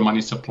to grow the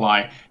money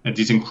supply at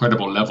these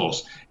incredible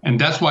levels. And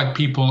that's why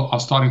people are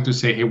starting to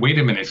say, hey, wait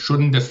a minute,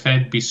 shouldn't the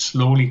Fed be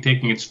slowly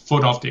taking its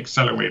foot off the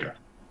accelerator?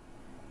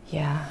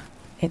 Yeah,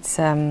 it's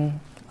a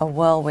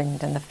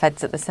whirlwind, and the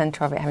Fed's at the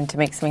centre of it, having to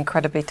make some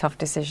incredibly tough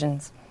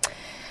decisions.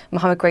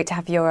 Mohammed, great to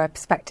have your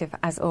perspective,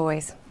 as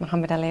always.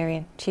 Mohammed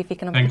Al-Arian, Chief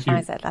Economic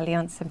Advisor at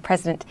Allianz and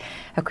President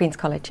of Queen's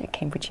College at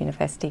Cambridge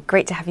University.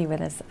 Great to have you with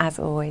us, as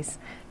always.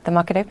 The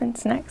market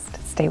opens next.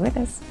 Stay with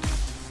us.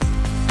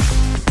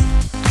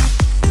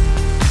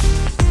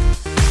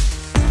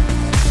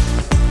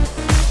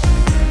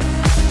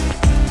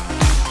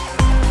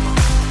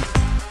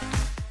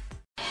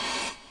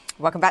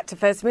 Welcome back to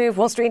First Move.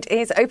 Wall Street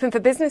is open for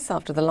business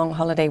after the long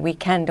holiday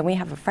weekend, and we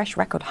have a fresh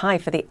record high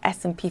for the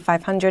S&P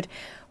 500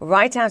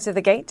 right out of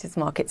the gate as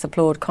markets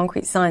applaud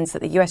concrete signs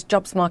that the US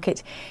jobs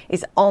market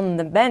is on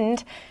the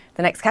mend.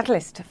 The next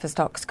catalyst for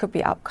stocks could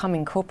be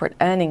upcoming corporate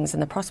earnings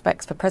and the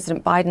prospects for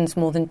President Biden's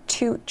more than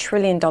 $2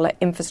 trillion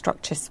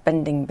infrastructure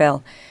spending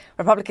bill.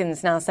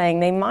 Republicans now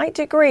saying they might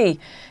agree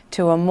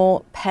to a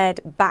more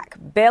pared-back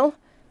bill.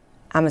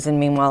 Amazon,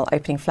 meanwhile,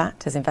 opening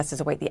flat as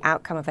investors await the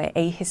outcome of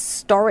a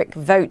historic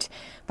vote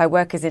by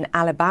workers in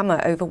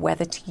Alabama over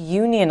whether to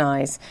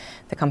unionize.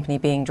 The company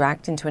being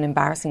dragged into an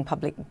embarrassing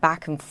public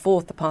back and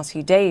forth the past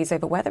few days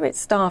over whether its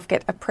staff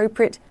get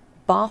appropriate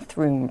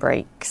bathroom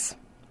breaks.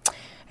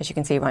 As you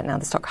can see right now,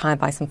 the stock higher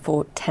by some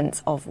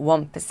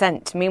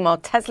 0.4%. Meanwhile,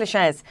 Tesla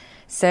shares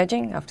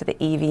surging after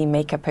the EV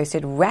maker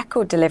posted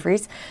record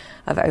deliveries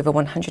of over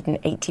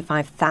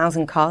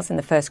 185,000 cars in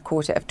the first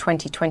quarter of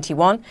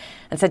 2021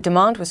 and said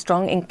demand was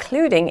strong,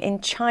 including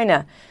in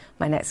China.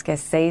 My next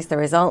guest says the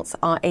results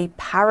are a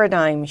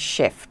paradigm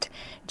shift.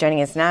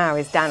 Joining us now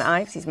is Dan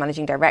Ives. He's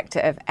Managing Director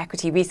of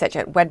Equity Research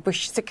at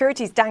Wedbush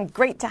Securities. Dan,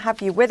 great to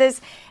have you with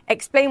us.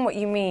 Explain what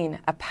you mean,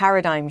 a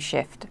paradigm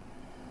shift.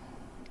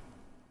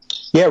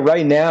 Yeah,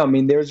 right now, I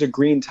mean, there's a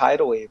green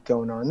tidal wave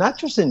going on, not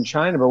just in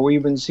China, but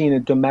we've been seeing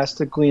it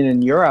domestically and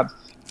in Europe.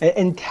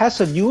 And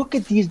Tesla, if you look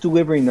at these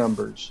delivery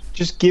numbers,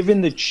 just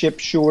given the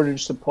chip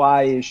shortage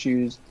supply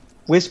issues,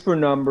 whisper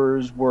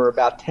numbers were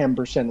about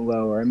 10%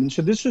 lower. I mean,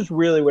 so this is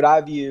really what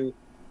I view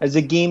as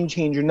a game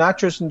changer, not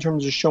just in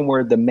terms of showing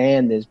where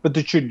demand is, but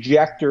the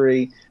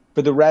trajectory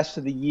for the rest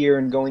of the year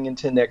and going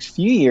into the next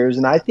few years.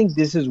 And I think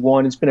this is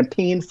one, it's been a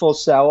painful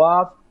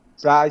sell-off,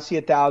 but I see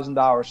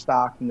 $1,000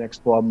 stock in the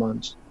next 12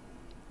 months.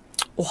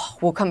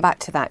 We'll come back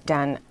to that,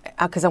 Dan.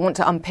 because I want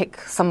to unpick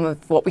some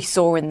of what we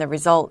saw in the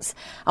results.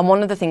 And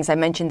one of the things I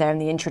mentioned there in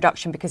the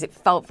introduction, because it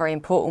felt very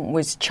important,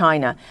 was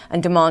China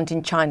and demand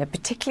in China,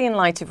 particularly in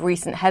light of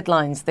recent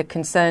headlines, the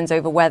concerns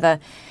over whether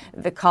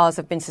the cars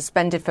have been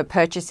suspended for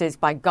purchases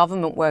by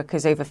government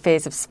workers over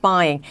fears of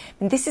spying.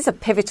 And this is a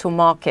pivotal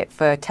market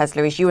for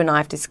Tesla, as you and I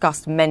have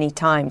discussed many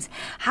times.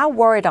 How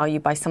worried are you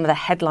by some of the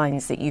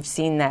headlines that you've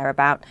seen there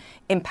about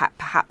impact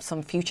perhaps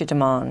on future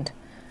demand?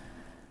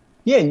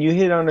 Yeah, and you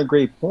hit on a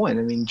great point.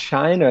 I mean,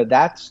 China,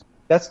 that's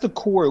the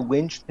core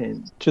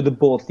linchpin to the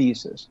bull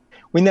thesis. I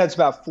mean, that's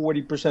about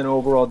 40%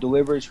 overall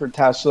deliveries for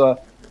Tesla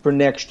for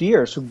next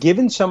year. So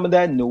given some of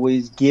that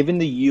noise, given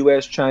the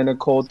U.S.-China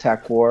cold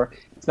tech war,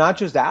 it's not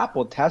just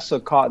Apple,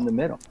 Tesla caught in the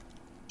middle.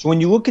 So when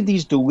you look at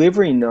these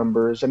delivery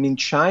numbers, I mean,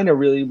 China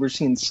really, we're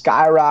seeing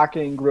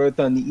skyrocketing growth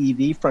on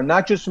the EV front,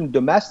 not just from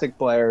domestic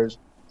players.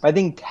 I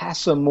think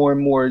Tesla more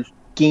and more is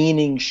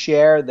gaining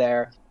share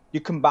there. You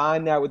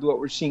combine that with what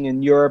we're seeing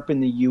in Europe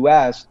and the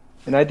U.S.,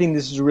 and I think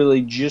this is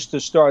really just the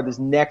start, this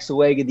next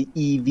leg of the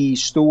EV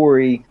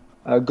story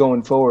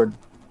going forward.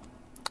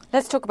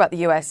 Let's talk about the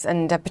US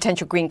and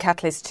potential green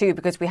catalysts too,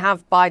 because we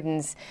have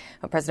President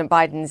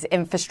Biden's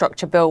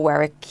infrastructure bill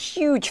where a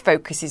huge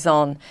focus is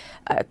on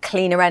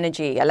cleaner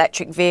energy,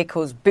 electric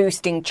vehicles,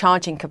 boosting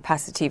charging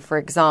capacity, for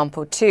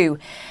example, too.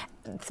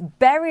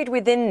 Buried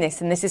within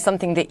this, and this is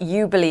something that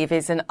you believe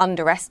is an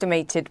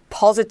underestimated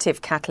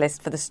positive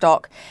catalyst for the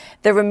stock,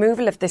 the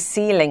removal of the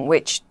ceiling,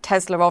 which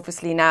Tesla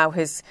obviously now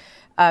has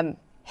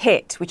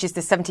hit, which is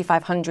the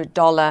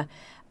 $7,500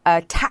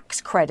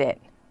 tax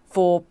credit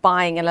for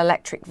buying an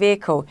electric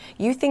vehicle.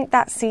 You think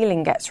that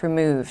ceiling gets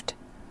removed?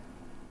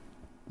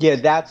 Yeah,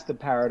 that's the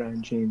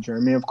paradigm changer. I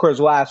mean, of course,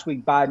 last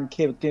week Biden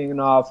kicking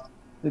off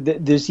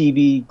this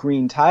EV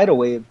green tidal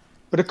wave,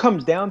 but it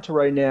comes down to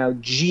right now,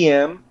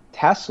 GM,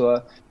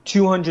 Tesla,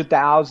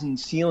 200,000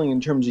 ceiling in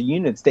terms of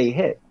units they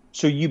hit.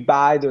 So you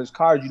buy those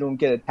cars, you don't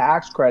get a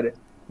tax credit.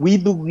 We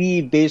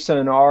believe, based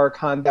on our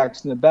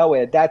contacts in the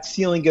Beltway, that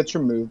ceiling gets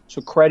removed.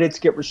 So credits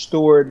get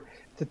restored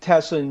to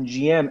Tesla and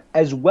GM,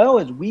 as well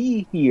as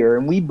we hear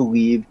and we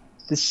believe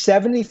the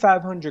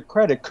 7,500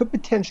 credit could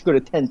potentially go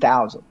to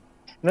 10,000.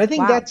 And I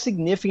think that's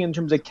significant in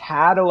terms of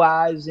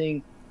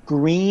catalyzing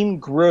green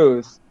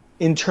growth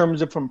in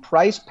terms of from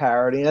price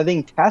parity. And I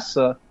think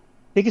Tesla,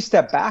 take a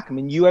step back. I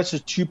mean, U.S.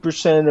 is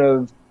 2%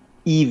 of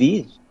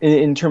EVs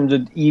in terms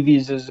of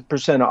EVs as a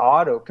percent of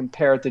auto,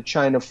 compared to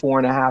China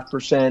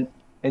 4.5%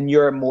 and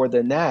Europe more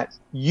than that.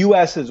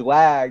 U.S. has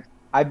lagged.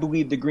 I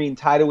believe the green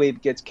tidal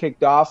wave gets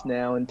kicked off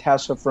now and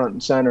Tesla front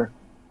and center.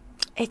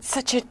 It's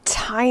such a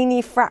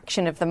tiny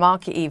fraction of the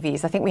market,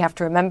 EVs. I think we have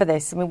to remember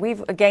this. I mean,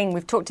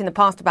 we've talked in the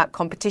past about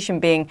competition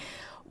being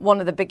one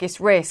of the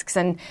biggest risks.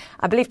 And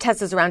I believe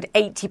Tesla's around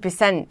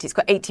 80%. It's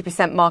got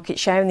 80% market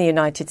share in the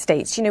United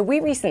States. You know, we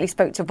recently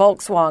spoke to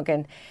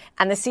Volkswagen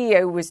and the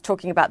CEO was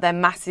talking about their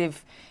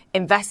massive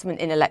investment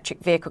in electric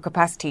vehicle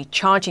capacity,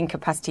 charging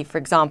capacity, for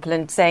example,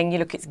 and saying, you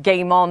look, it's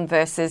game on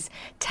versus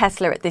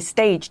Tesla at this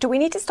stage. Do we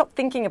need to stop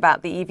thinking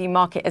about the EV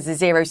market as a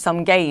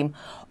zero-sum game?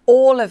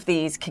 All of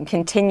these can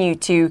continue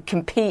to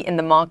compete in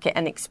the market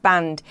and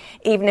expand.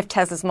 Even if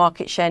Tesla's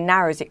market share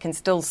narrows, it can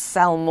still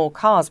sell more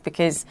cars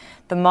because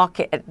the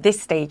market at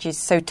this stage is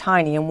so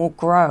tiny and will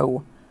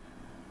grow.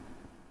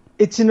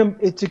 It's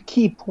a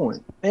key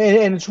point.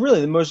 And it's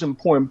really the most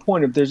important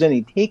point if there's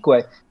any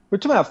takeaway. We're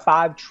talking about a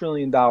 $5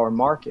 trillion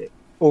market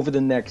over the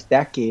next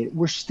decade.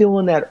 We're still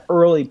in that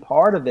early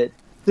part of it.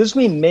 There's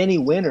going to be many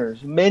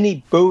winners,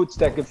 many boats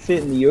that could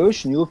fit in the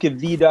ocean. You look at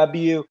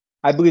VW,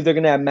 I believe they're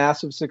going to have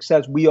massive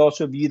success. We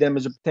also view them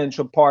as a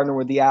potential partner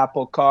with the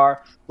Apple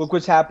car. Look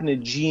what's happened to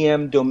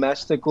GM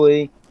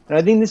domestically. And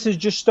I think this is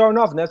just starting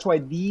off. And that's why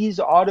these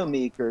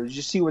automakers,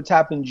 you see what's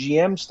happened in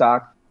GM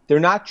stock,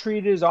 they're not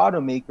treated as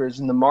automakers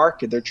in the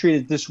market. They're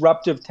treated as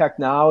disruptive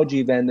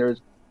technology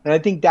vendors. And I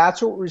think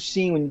that's what we're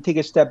seeing when you take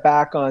a step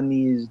back on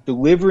these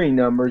delivery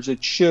numbers.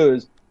 It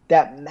shows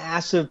that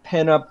massive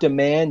pent-up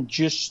demand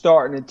just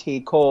starting to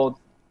take hold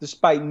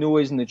despite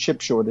noise in the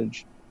chip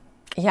shortage.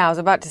 Yeah, I was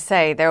about to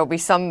say there will be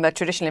some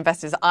traditional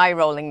investors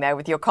eye-rolling there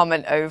with your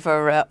comment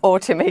over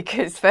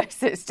automakers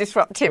versus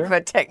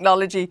disruptive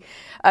technology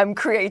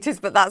creators,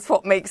 but that's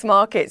what makes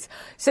markets.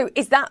 So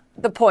is that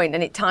the point?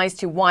 And it ties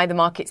to why the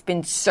market's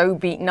been so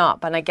beaten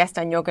up. And I guess,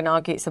 Dan, you're going to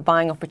argue it's a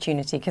buying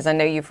opportunity because I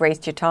know you've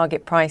raised your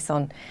target price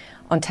on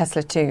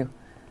Tesla too.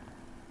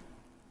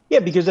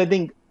 Yeah, because I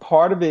think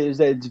part of it is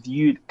that it's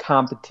viewed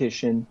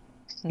competition.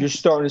 You're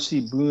starting to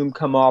see Bloom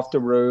come off the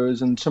road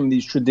and some of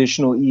these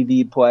traditional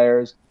EV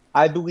players.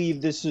 I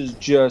believe this is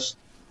just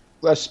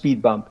a speed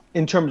bump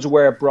in terms of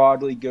where it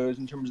broadly goes,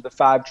 in terms of the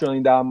 $5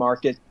 trillion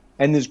market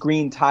and this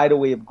green tidal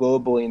wave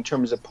globally in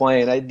terms of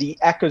playing. The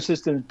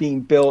ecosystem is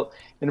being built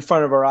in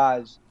front of our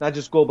eyes, not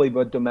just globally,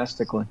 but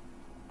domestically.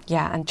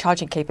 Yeah, and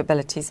charging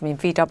capabilities. I mean,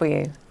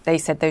 VW, they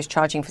said those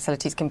charging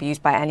facilities can be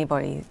used by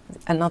anybody.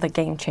 Another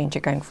game changer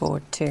going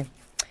forward too.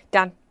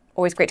 Dan,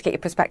 always great to get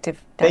your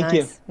perspective. Dan Thank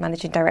you.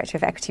 Managing Director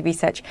of Equity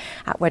Research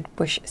at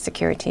Wedbush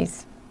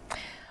Securities.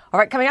 All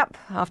right, coming up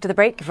after the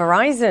break,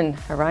 Verizon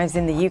arrives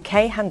in the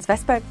UK. Hans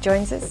Vestberg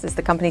joins us as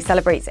the company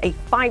celebrates a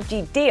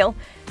 5G deal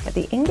at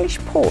the English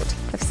port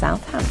of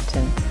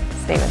Southampton.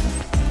 Stay with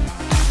us.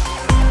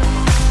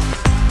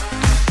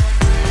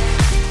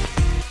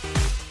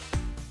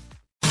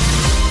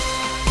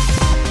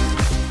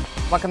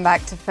 Welcome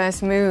back to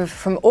First Move.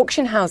 From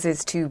auction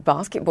houses to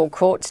basketball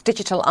courts,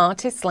 digital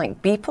artists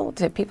like Beeple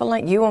to people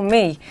like you or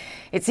me.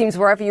 It seems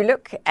wherever you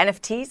look,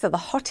 NFTs are the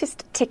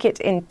hottest ticket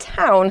in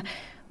town.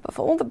 But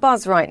for all the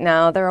buzz right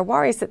now, there are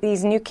worries that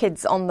these new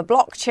kids on the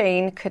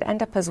blockchain could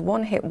end up as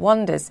one-hit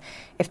wonders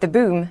if the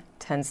boom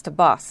turns to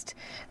bust.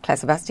 Claire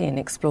Sebastian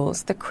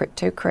explores the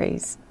crypto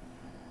craze.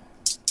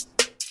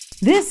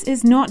 This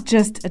is not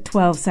just a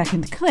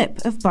 12-second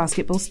clip of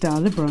basketball star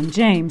LeBron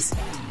James.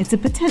 It's a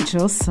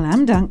potential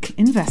slam dunk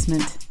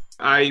investment.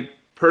 I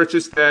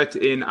purchased that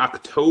in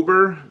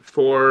October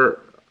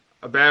for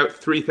about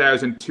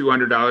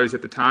 $3,200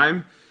 at the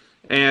time,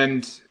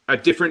 and a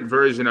different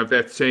version of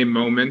that same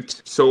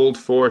moment sold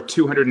for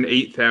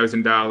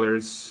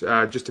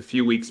 $208,000 just a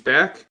few weeks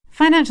back.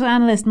 Financial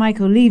analyst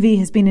Michael Levy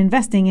has been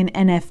investing in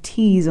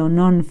NFTs or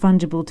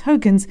non-fungible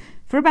tokens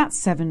for about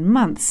 7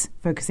 months,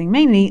 focusing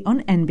mainly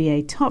on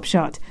NBA Top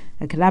Shot,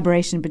 a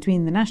collaboration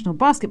between the National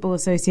Basketball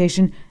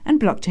Association and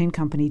blockchain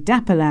company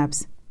Dapper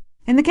Labs.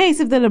 In the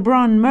case of the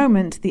LeBron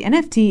moment, the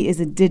NFT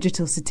is a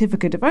digital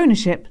certificate of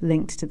ownership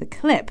linked to the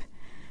clip.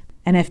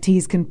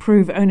 NFTs can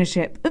prove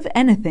ownership of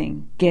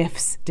anything: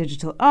 GIFs,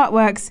 digital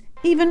artworks,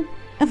 even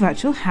a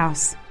virtual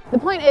house. The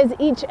point is,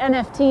 each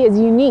NFT is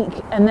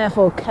unique and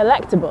therefore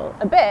collectible,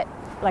 a bit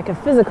like a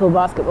physical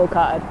basketball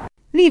card.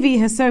 Levy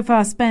has so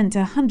far spent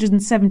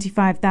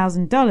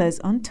 $175,000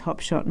 on Top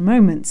Shot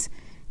moments.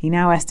 He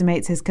now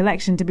estimates his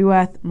collection to be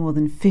worth more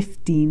than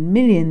 $15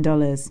 million.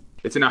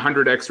 It's an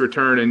 100x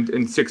return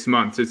in 6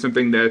 months. It's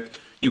something that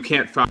you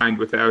can't find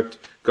without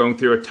going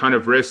through a ton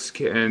of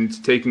risk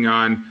and taking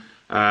on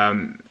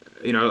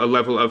a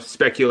level of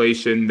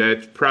speculation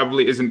that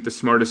probably isn't the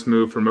smartest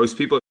move for most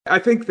people. I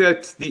think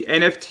that the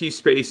NFT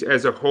space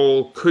as a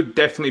whole could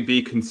definitely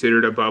be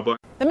considered a bubble.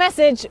 The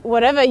message: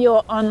 whatever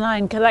your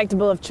online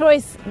collectible of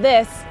choice,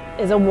 this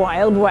is a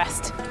wild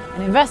west,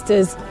 and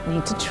investors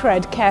need to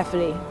tread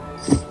carefully.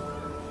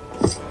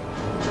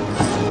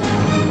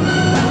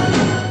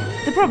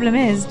 The problem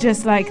is,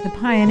 just like the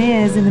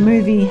pioneers in the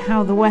movie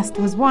How the West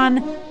Was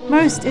Won,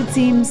 most, it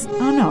seems,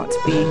 are not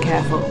being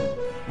careful.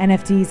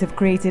 NFTs have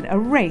created a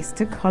race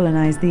to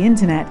colonize the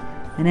internet,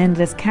 an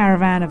endless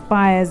caravan of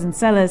buyers and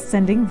sellers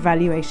sending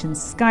valuations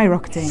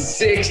skyrocketing.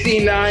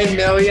 69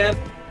 million.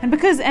 And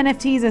because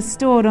NFTs are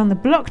stored on the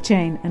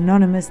blockchain,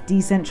 anonymous,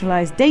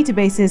 decentralized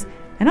databases,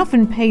 and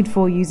often paid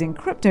for using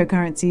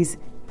cryptocurrencies,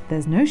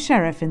 there's no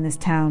sheriff in this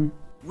town.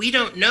 We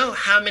don't know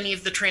how many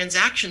of the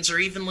transactions are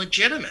even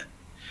legitimate,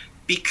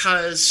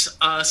 because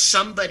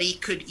somebody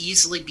could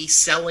easily be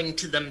selling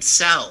to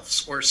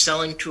themselves or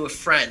selling to a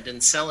friend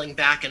and selling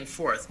back and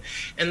forth.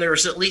 And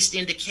there's at least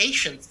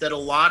indications that a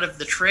lot of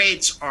the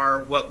trades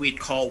are what we'd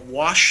call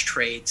wash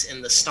trades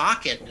in the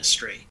stock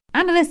industry.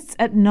 Analysts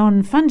at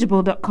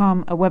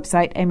nonfungible.com, a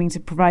website aiming to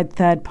provide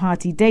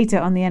third-party data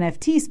on the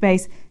NFT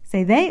space,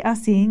 say they are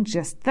seeing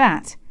just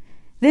that.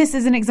 This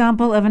is an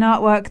example of an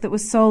artwork that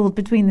was sold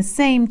between the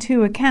same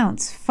two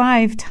accounts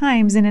 5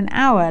 times in an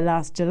hour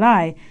last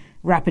July,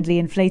 rapidly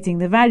inflating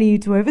the value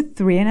to over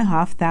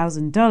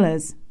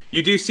 $3,500.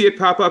 You do see it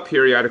pop up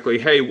periodically.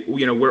 Hey,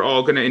 we're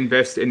all going to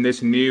invest in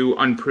this new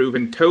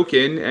unproven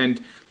token,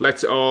 and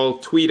let's all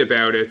tweet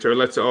about it, or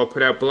let's all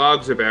put out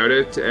blogs about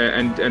it,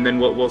 and then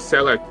we'll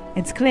sell it.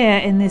 It's clear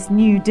in this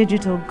new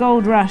digital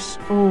gold rush,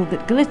 all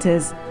that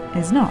glitters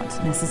is not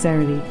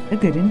necessarily a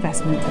good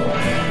investment.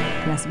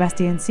 Claire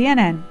Sebastian,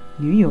 CNN,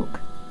 New York.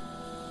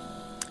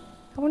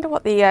 I wonder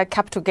what the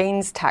capital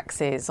gains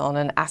tax is on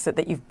an asset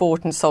that you've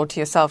bought and sold to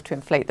yourself to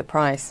inflate the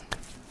price.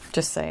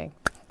 Just saying.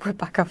 We're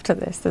back after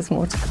this. There's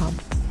more to come.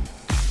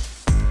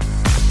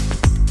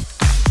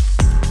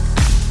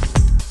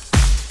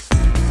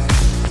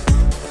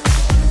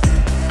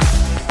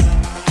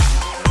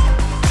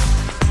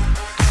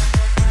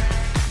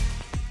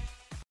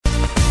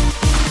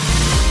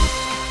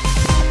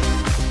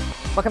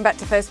 Welcome back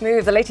to First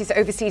Move. The latest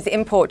overseas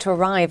import to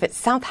arrive at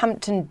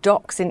Southampton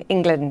docks in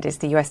England is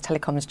the US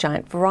telecoms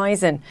giant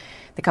Verizon.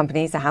 The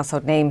company is a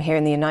household name here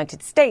in the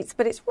United States,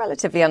 but it's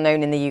relatively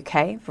unknown in the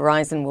UK.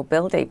 Verizon will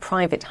build a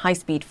private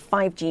high-speed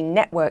 5G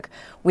network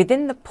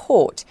within the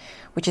port,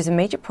 which is a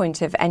major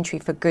point of entry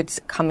for goods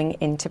coming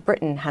into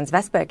Britain. Hans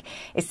Vestberg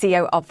is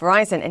CEO of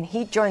Verizon, and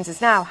he joins us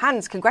now.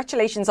 Hans,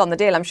 congratulations on the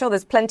deal. I'm sure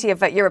there's plenty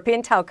of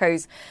European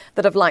telcos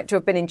that have liked to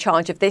have been in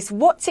charge of this.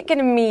 What's it going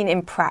to mean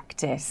in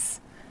practice?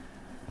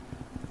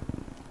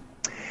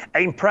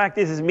 In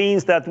practice, it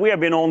means that we have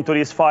been on to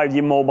this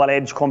 5G mobile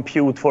edge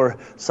compute for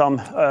some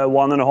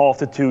 1.5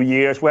 to 2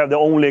 years. We have the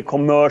only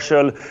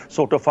commercial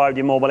sort of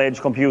 5G mobile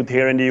edge compute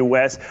here in the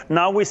US.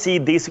 Now we see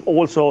this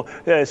also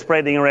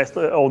spreading the rest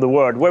of the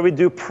world, where we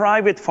do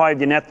private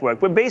 5G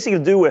network. We basically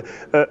do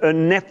a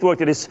network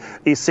that is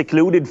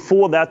secluded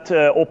for that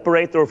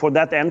operator or for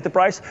that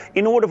enterprise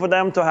in order for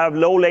them to have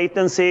low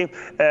latency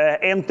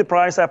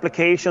enterprise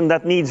application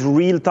that needs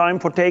real time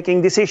for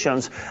taking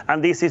decisions.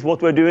 And this is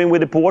what we're doing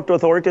with the port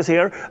authorities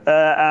here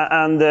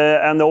and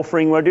the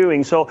offering we're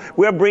doing. So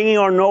we're bringing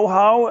our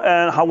know-how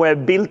and how we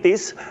have built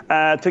this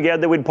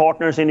together with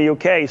partners in the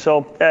UK.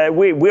 So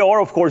we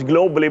are, of course,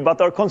 globally, but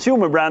our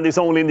consumer brand is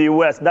only in the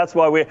US. That's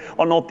why we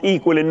are not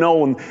equally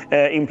known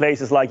in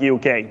places like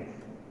UK.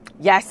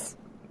 Yes,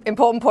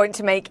 important point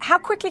to make. How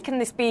quickly can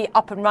this be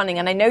up and running?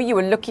 And I know you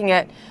were looking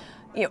at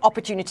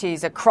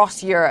opportunities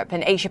across Europe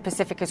and Asia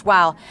Pacific as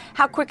well.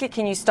 How quickly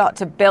can you start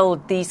to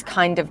build these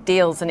kind of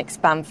deals and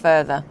expand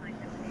further?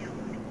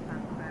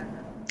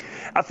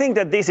 I think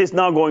that this is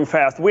now going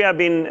fast. We have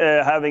been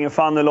having a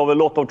funnel of a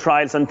lot of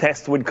trials and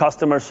tests with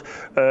customers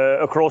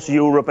across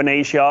Europe and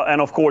Asia, and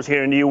of course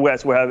here in the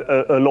US we have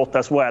a lot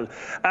as well.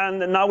 And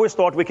now we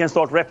can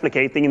start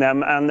replicating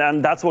them,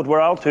 and that's what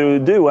we're out to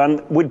do.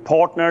 And with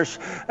partners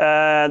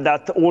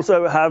that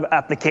also have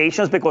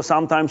applications, because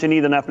sometimes you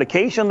need an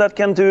application that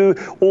can do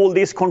all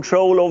this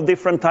control of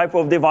different type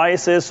of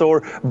devices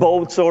or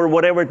boats or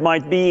whatever it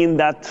might be in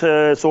that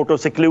sort of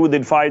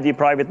secluded 5G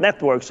private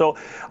network. So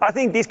I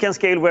think this can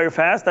scale very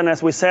fast. And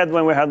as we said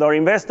when we had our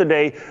investor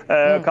day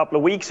a couple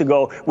of weeks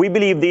ago, we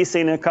believe this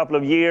in a couple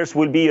of years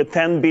will be a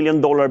 $10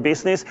 billion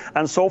business.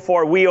 And so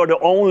far, we are the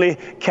only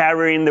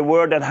carrier in the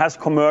world that has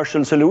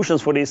commercial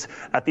solutions for this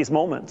at this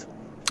moment.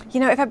 You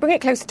know, if I bring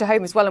it closer to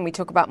home as well, and we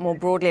talk about more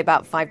broadly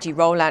about 5G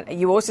rollout,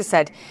 you also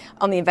said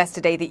on the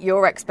Investor Day that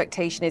your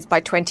expectation is by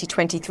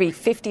 2023,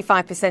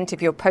 55%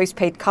 of your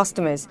postpaid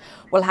customers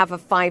will have a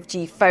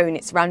 5G phone.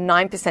 It's around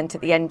 9%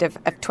 at the end of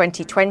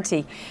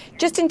 2020.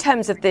 Just in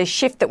terms of the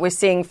shift that we're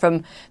seeing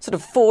from sort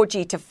of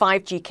 4G to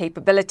 5G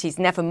capabilities,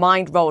 never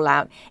mind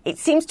rollout, it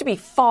seems to be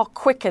far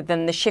quicker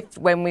than the shift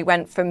when we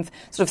went from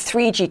sort of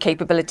 3G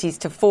capabilities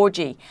to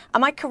 4G.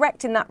 Am I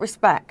correct in that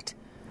respect?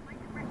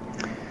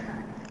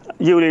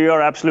 Julia,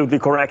 you're absolutely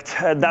correct.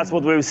 That's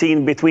what we've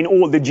seen between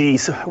all the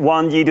Gs,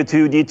 1G to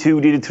 2G,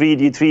 2G to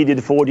 3G, 3G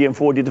to 4G, and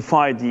 4G to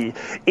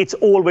 5G. It's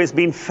always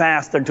been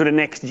faster to the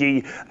next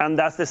G, and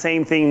that's the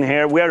same thing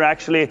here. We're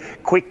actually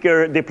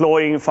quicker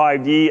deploying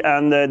 5G,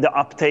 and the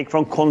uptake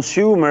from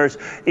consumers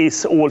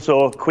is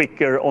also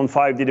quicker on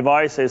 5G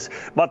devices.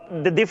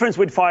 But the difference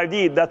with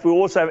 5G is that we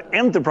also have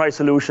enterprise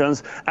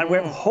solutions, and we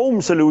have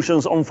home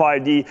solutions on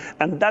 5G,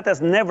 and that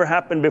has never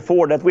happened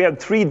before, that we have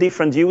 3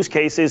 different use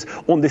cases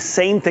on the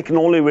same technology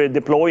we're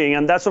deploying.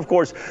 And that's, of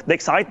course, the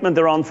excitement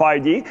around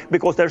 5G,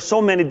 because there's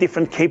so many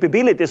different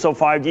capabilities of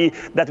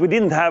 5G that we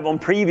didn't have on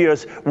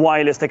previous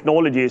wireless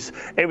technologies.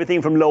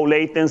 Everything from low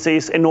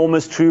latencies,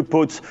 enormous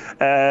throughputs,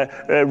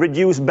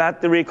 reduced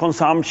battery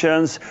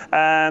consumptions.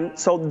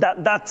 So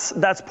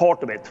that's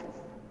part of it.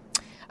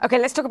 OK,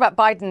 let's talk about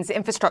Biden's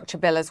infrastructure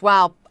bill as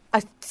well.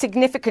 A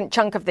significant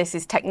chunk of this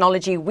is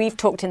technology. We've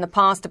talked in the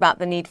past about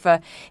the need for,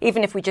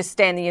 even if we just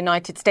stay in the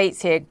United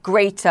States here,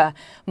 greater,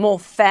 more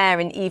fair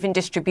and even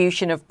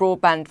distribution of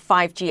broadband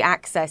 5G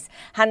access.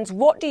 Hans,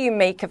 what do you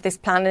make of this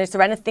plan? And is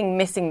there anything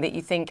missing that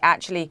you think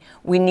actually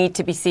we need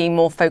to be seeing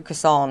more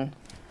focus on?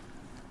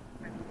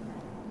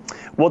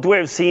 What we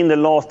have seen the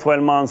last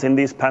 12 months in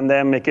this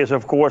pandemic is,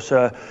 of course,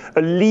 a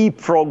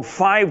leapfrog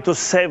 5 to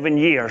 7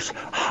 years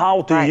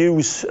how to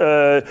use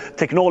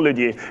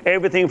technology.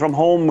 Everything from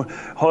home,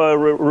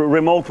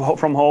 remote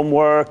from home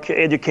work,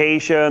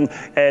 education,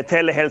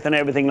 telehealth, and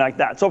everything like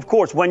that. So, of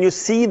course, when you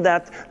see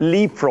that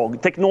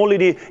leapfrog,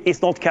 technology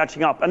is not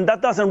catching up. And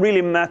that doesn't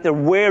really matter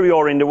where you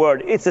are in the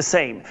world. It's the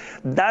same.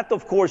 That,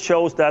 of course,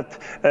 shows that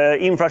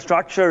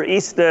infrastructure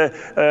is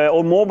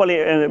or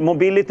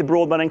mobility,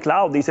 broadband, and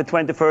cloud is the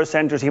 21st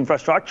century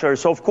infrastructure.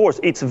 So, of course,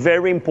 it's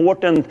very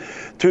important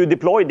to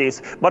deploy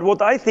this. But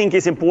what I think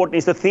is important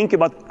is to think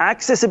about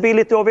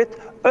accessibility of it,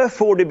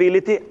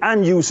 affordability,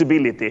 and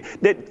usability.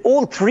 That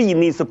all 3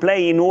 needs to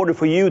play in order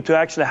for you to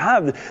actually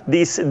have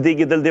this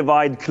digital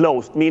divide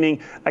closed, meaning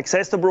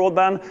access to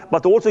broadband,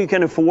 but also you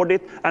can afford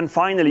it, and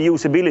finally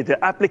usability,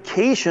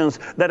 applications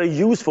that are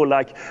useful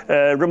like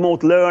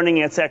remote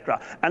learning, etc.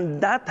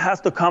 And that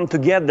has to come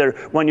together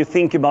when you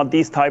think about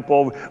these type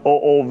of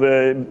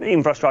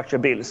infrastructure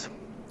bills.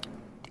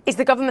 Is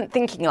the government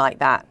thinking like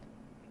that,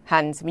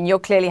 Hans? I mean, you're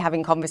clearly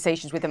having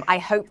conversations with them. I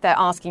hope they're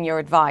asking your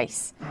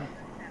advice.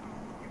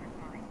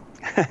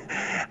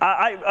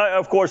 I,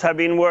 of course, have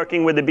been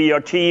working with the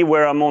BRT,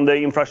 where I'm on the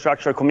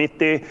infrastructure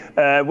committee.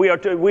 We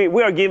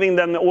are giving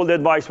them all the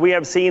advice we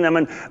have seen. I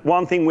mean,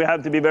 one thing we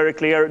have to be very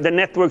clear, the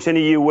networks in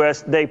the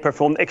US, they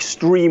performed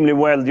extremely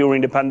well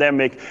during the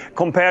pandemic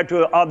compared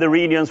to other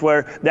regions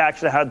where they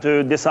actually had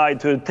to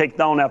decide to take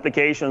down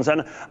applications.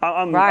 And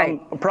I'm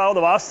proud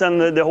of us and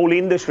the whole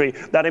industry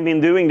that have been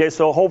doing this.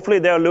 So hopefully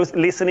they're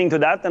listening to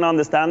that and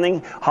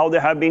understanding how they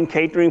have been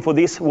catering for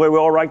this where we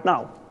are right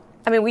now.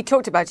 I mean, we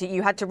talked about it.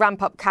 You had to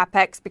ramp up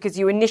CapEx because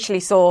you initially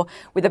saw,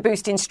 with a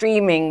boost in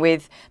streaming,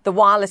 with the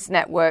wireless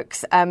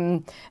networks,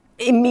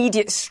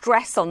 immediate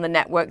stress on the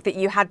network that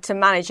you had to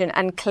manage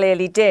and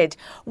clearly did.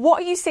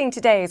 What are you seeing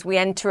today as we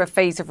enter a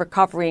phase of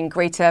recovery and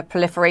greater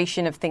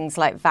proliferation of things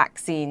like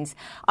vaccines?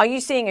 Are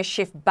you seeing a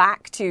shift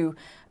back to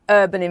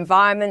urban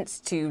environments,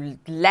 to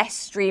less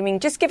streaming?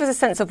 Just give us a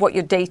sense of what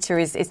your data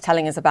is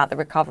telling us about the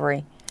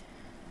recovery.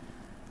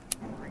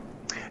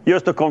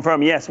 Just to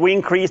confirm, yes, we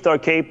increased our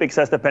capex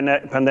as the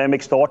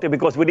pandemic started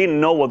because we didn't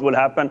know what would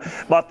happen.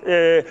 But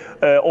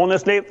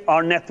honestly,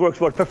 our networks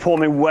were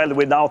performing well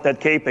without that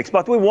capex.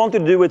 But we want to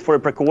do it for a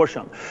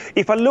precaution.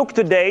 If I look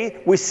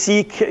today, we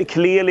see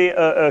clearly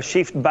a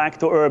shift back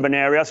to urban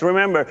areas.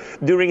 Remember,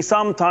 during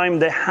some time,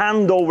 the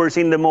handovers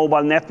in the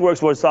mobile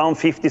networks were down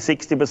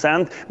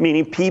 50-60%,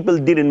 meaning people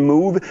didn't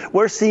move.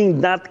 We're seeing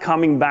that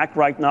coming back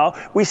right now.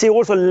 We see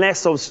also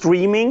less of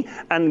streaming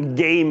and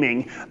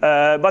gaming,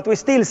 but we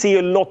still see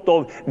a lot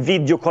of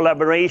video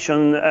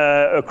collaboration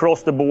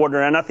across the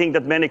border, and I think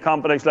that many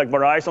companies like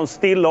Verizon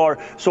still are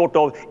sort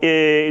of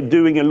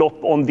doing a lot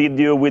on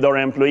video with our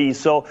employees.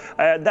 So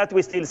that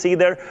we still see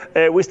there.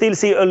 We still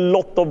see a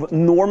lot of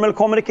normal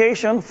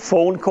communication,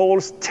 phone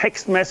calls,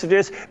 text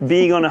messages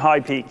being on a high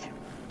peak.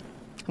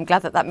 I'm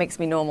glad that makes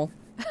me normal.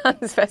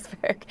 Hans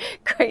Vestberg,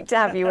 great to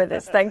have you with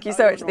us. Thank you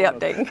so much for the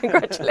update and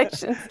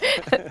congratulations.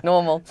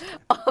 Normal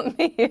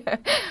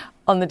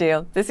on the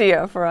deal. The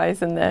CEO of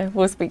Verizon there.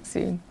 We'll speak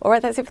soon. All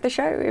right, that's it for the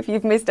show. If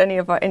you've missed any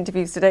of our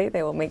interviews today,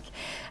 they will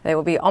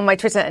be on my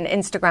Twitter and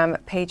Instagram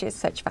pages.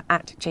 Search for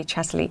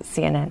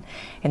 @JChatterleyCNN.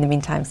 In the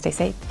meantime, stay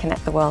safe.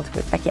 Connect the World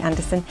with Becky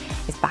Anderson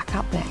is back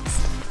up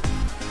next.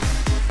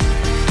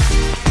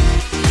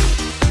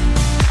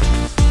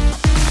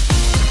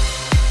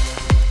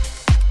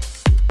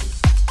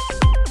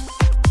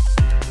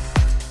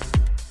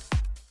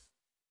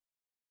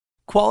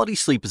 Quality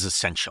sleep is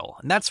essential,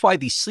 and that's why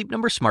the Sleep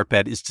Number Smart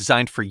Bed is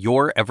designed for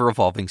your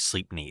ever-evolving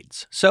sleep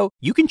needs. So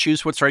you can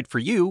choose what's right for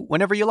you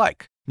whenever you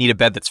like. Need a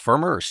bed that's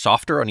firmer or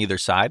softer on either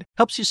side?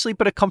 Helps you sleep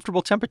at a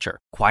comfortable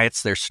temperature.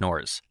 Quiets their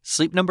snores.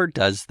 Sleep Number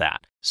does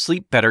that.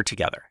 Sleep better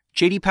together.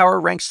 J.D. Power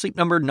ranks Sleep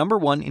Number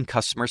 #1 in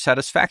customer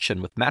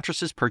satisfaction with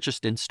mattresses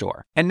purchased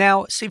in-store. And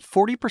now, save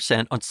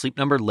 40% on Sleep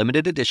Number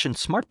limited edition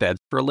smart beds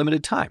for a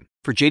limited time.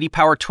 For J.D.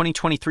 Power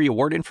 2023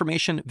 award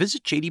information,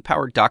 visit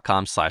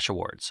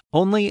jdpower.com/awards.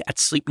 Only at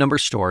Sleep Number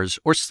stores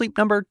or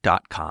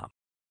sleepnumber.com.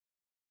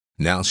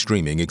 Now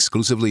streaming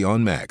exclusively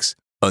on Max,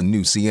 a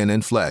new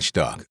CNN flash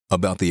doc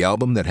about the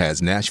album that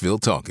has Nashville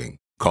talking,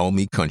 Call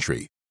Me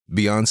Country.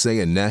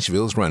 Beyoncé and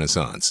Nashville's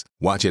Renaissance.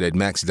 Watch it at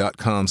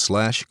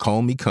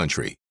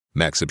max.com/callmecountry.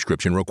 Max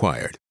subscription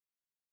required.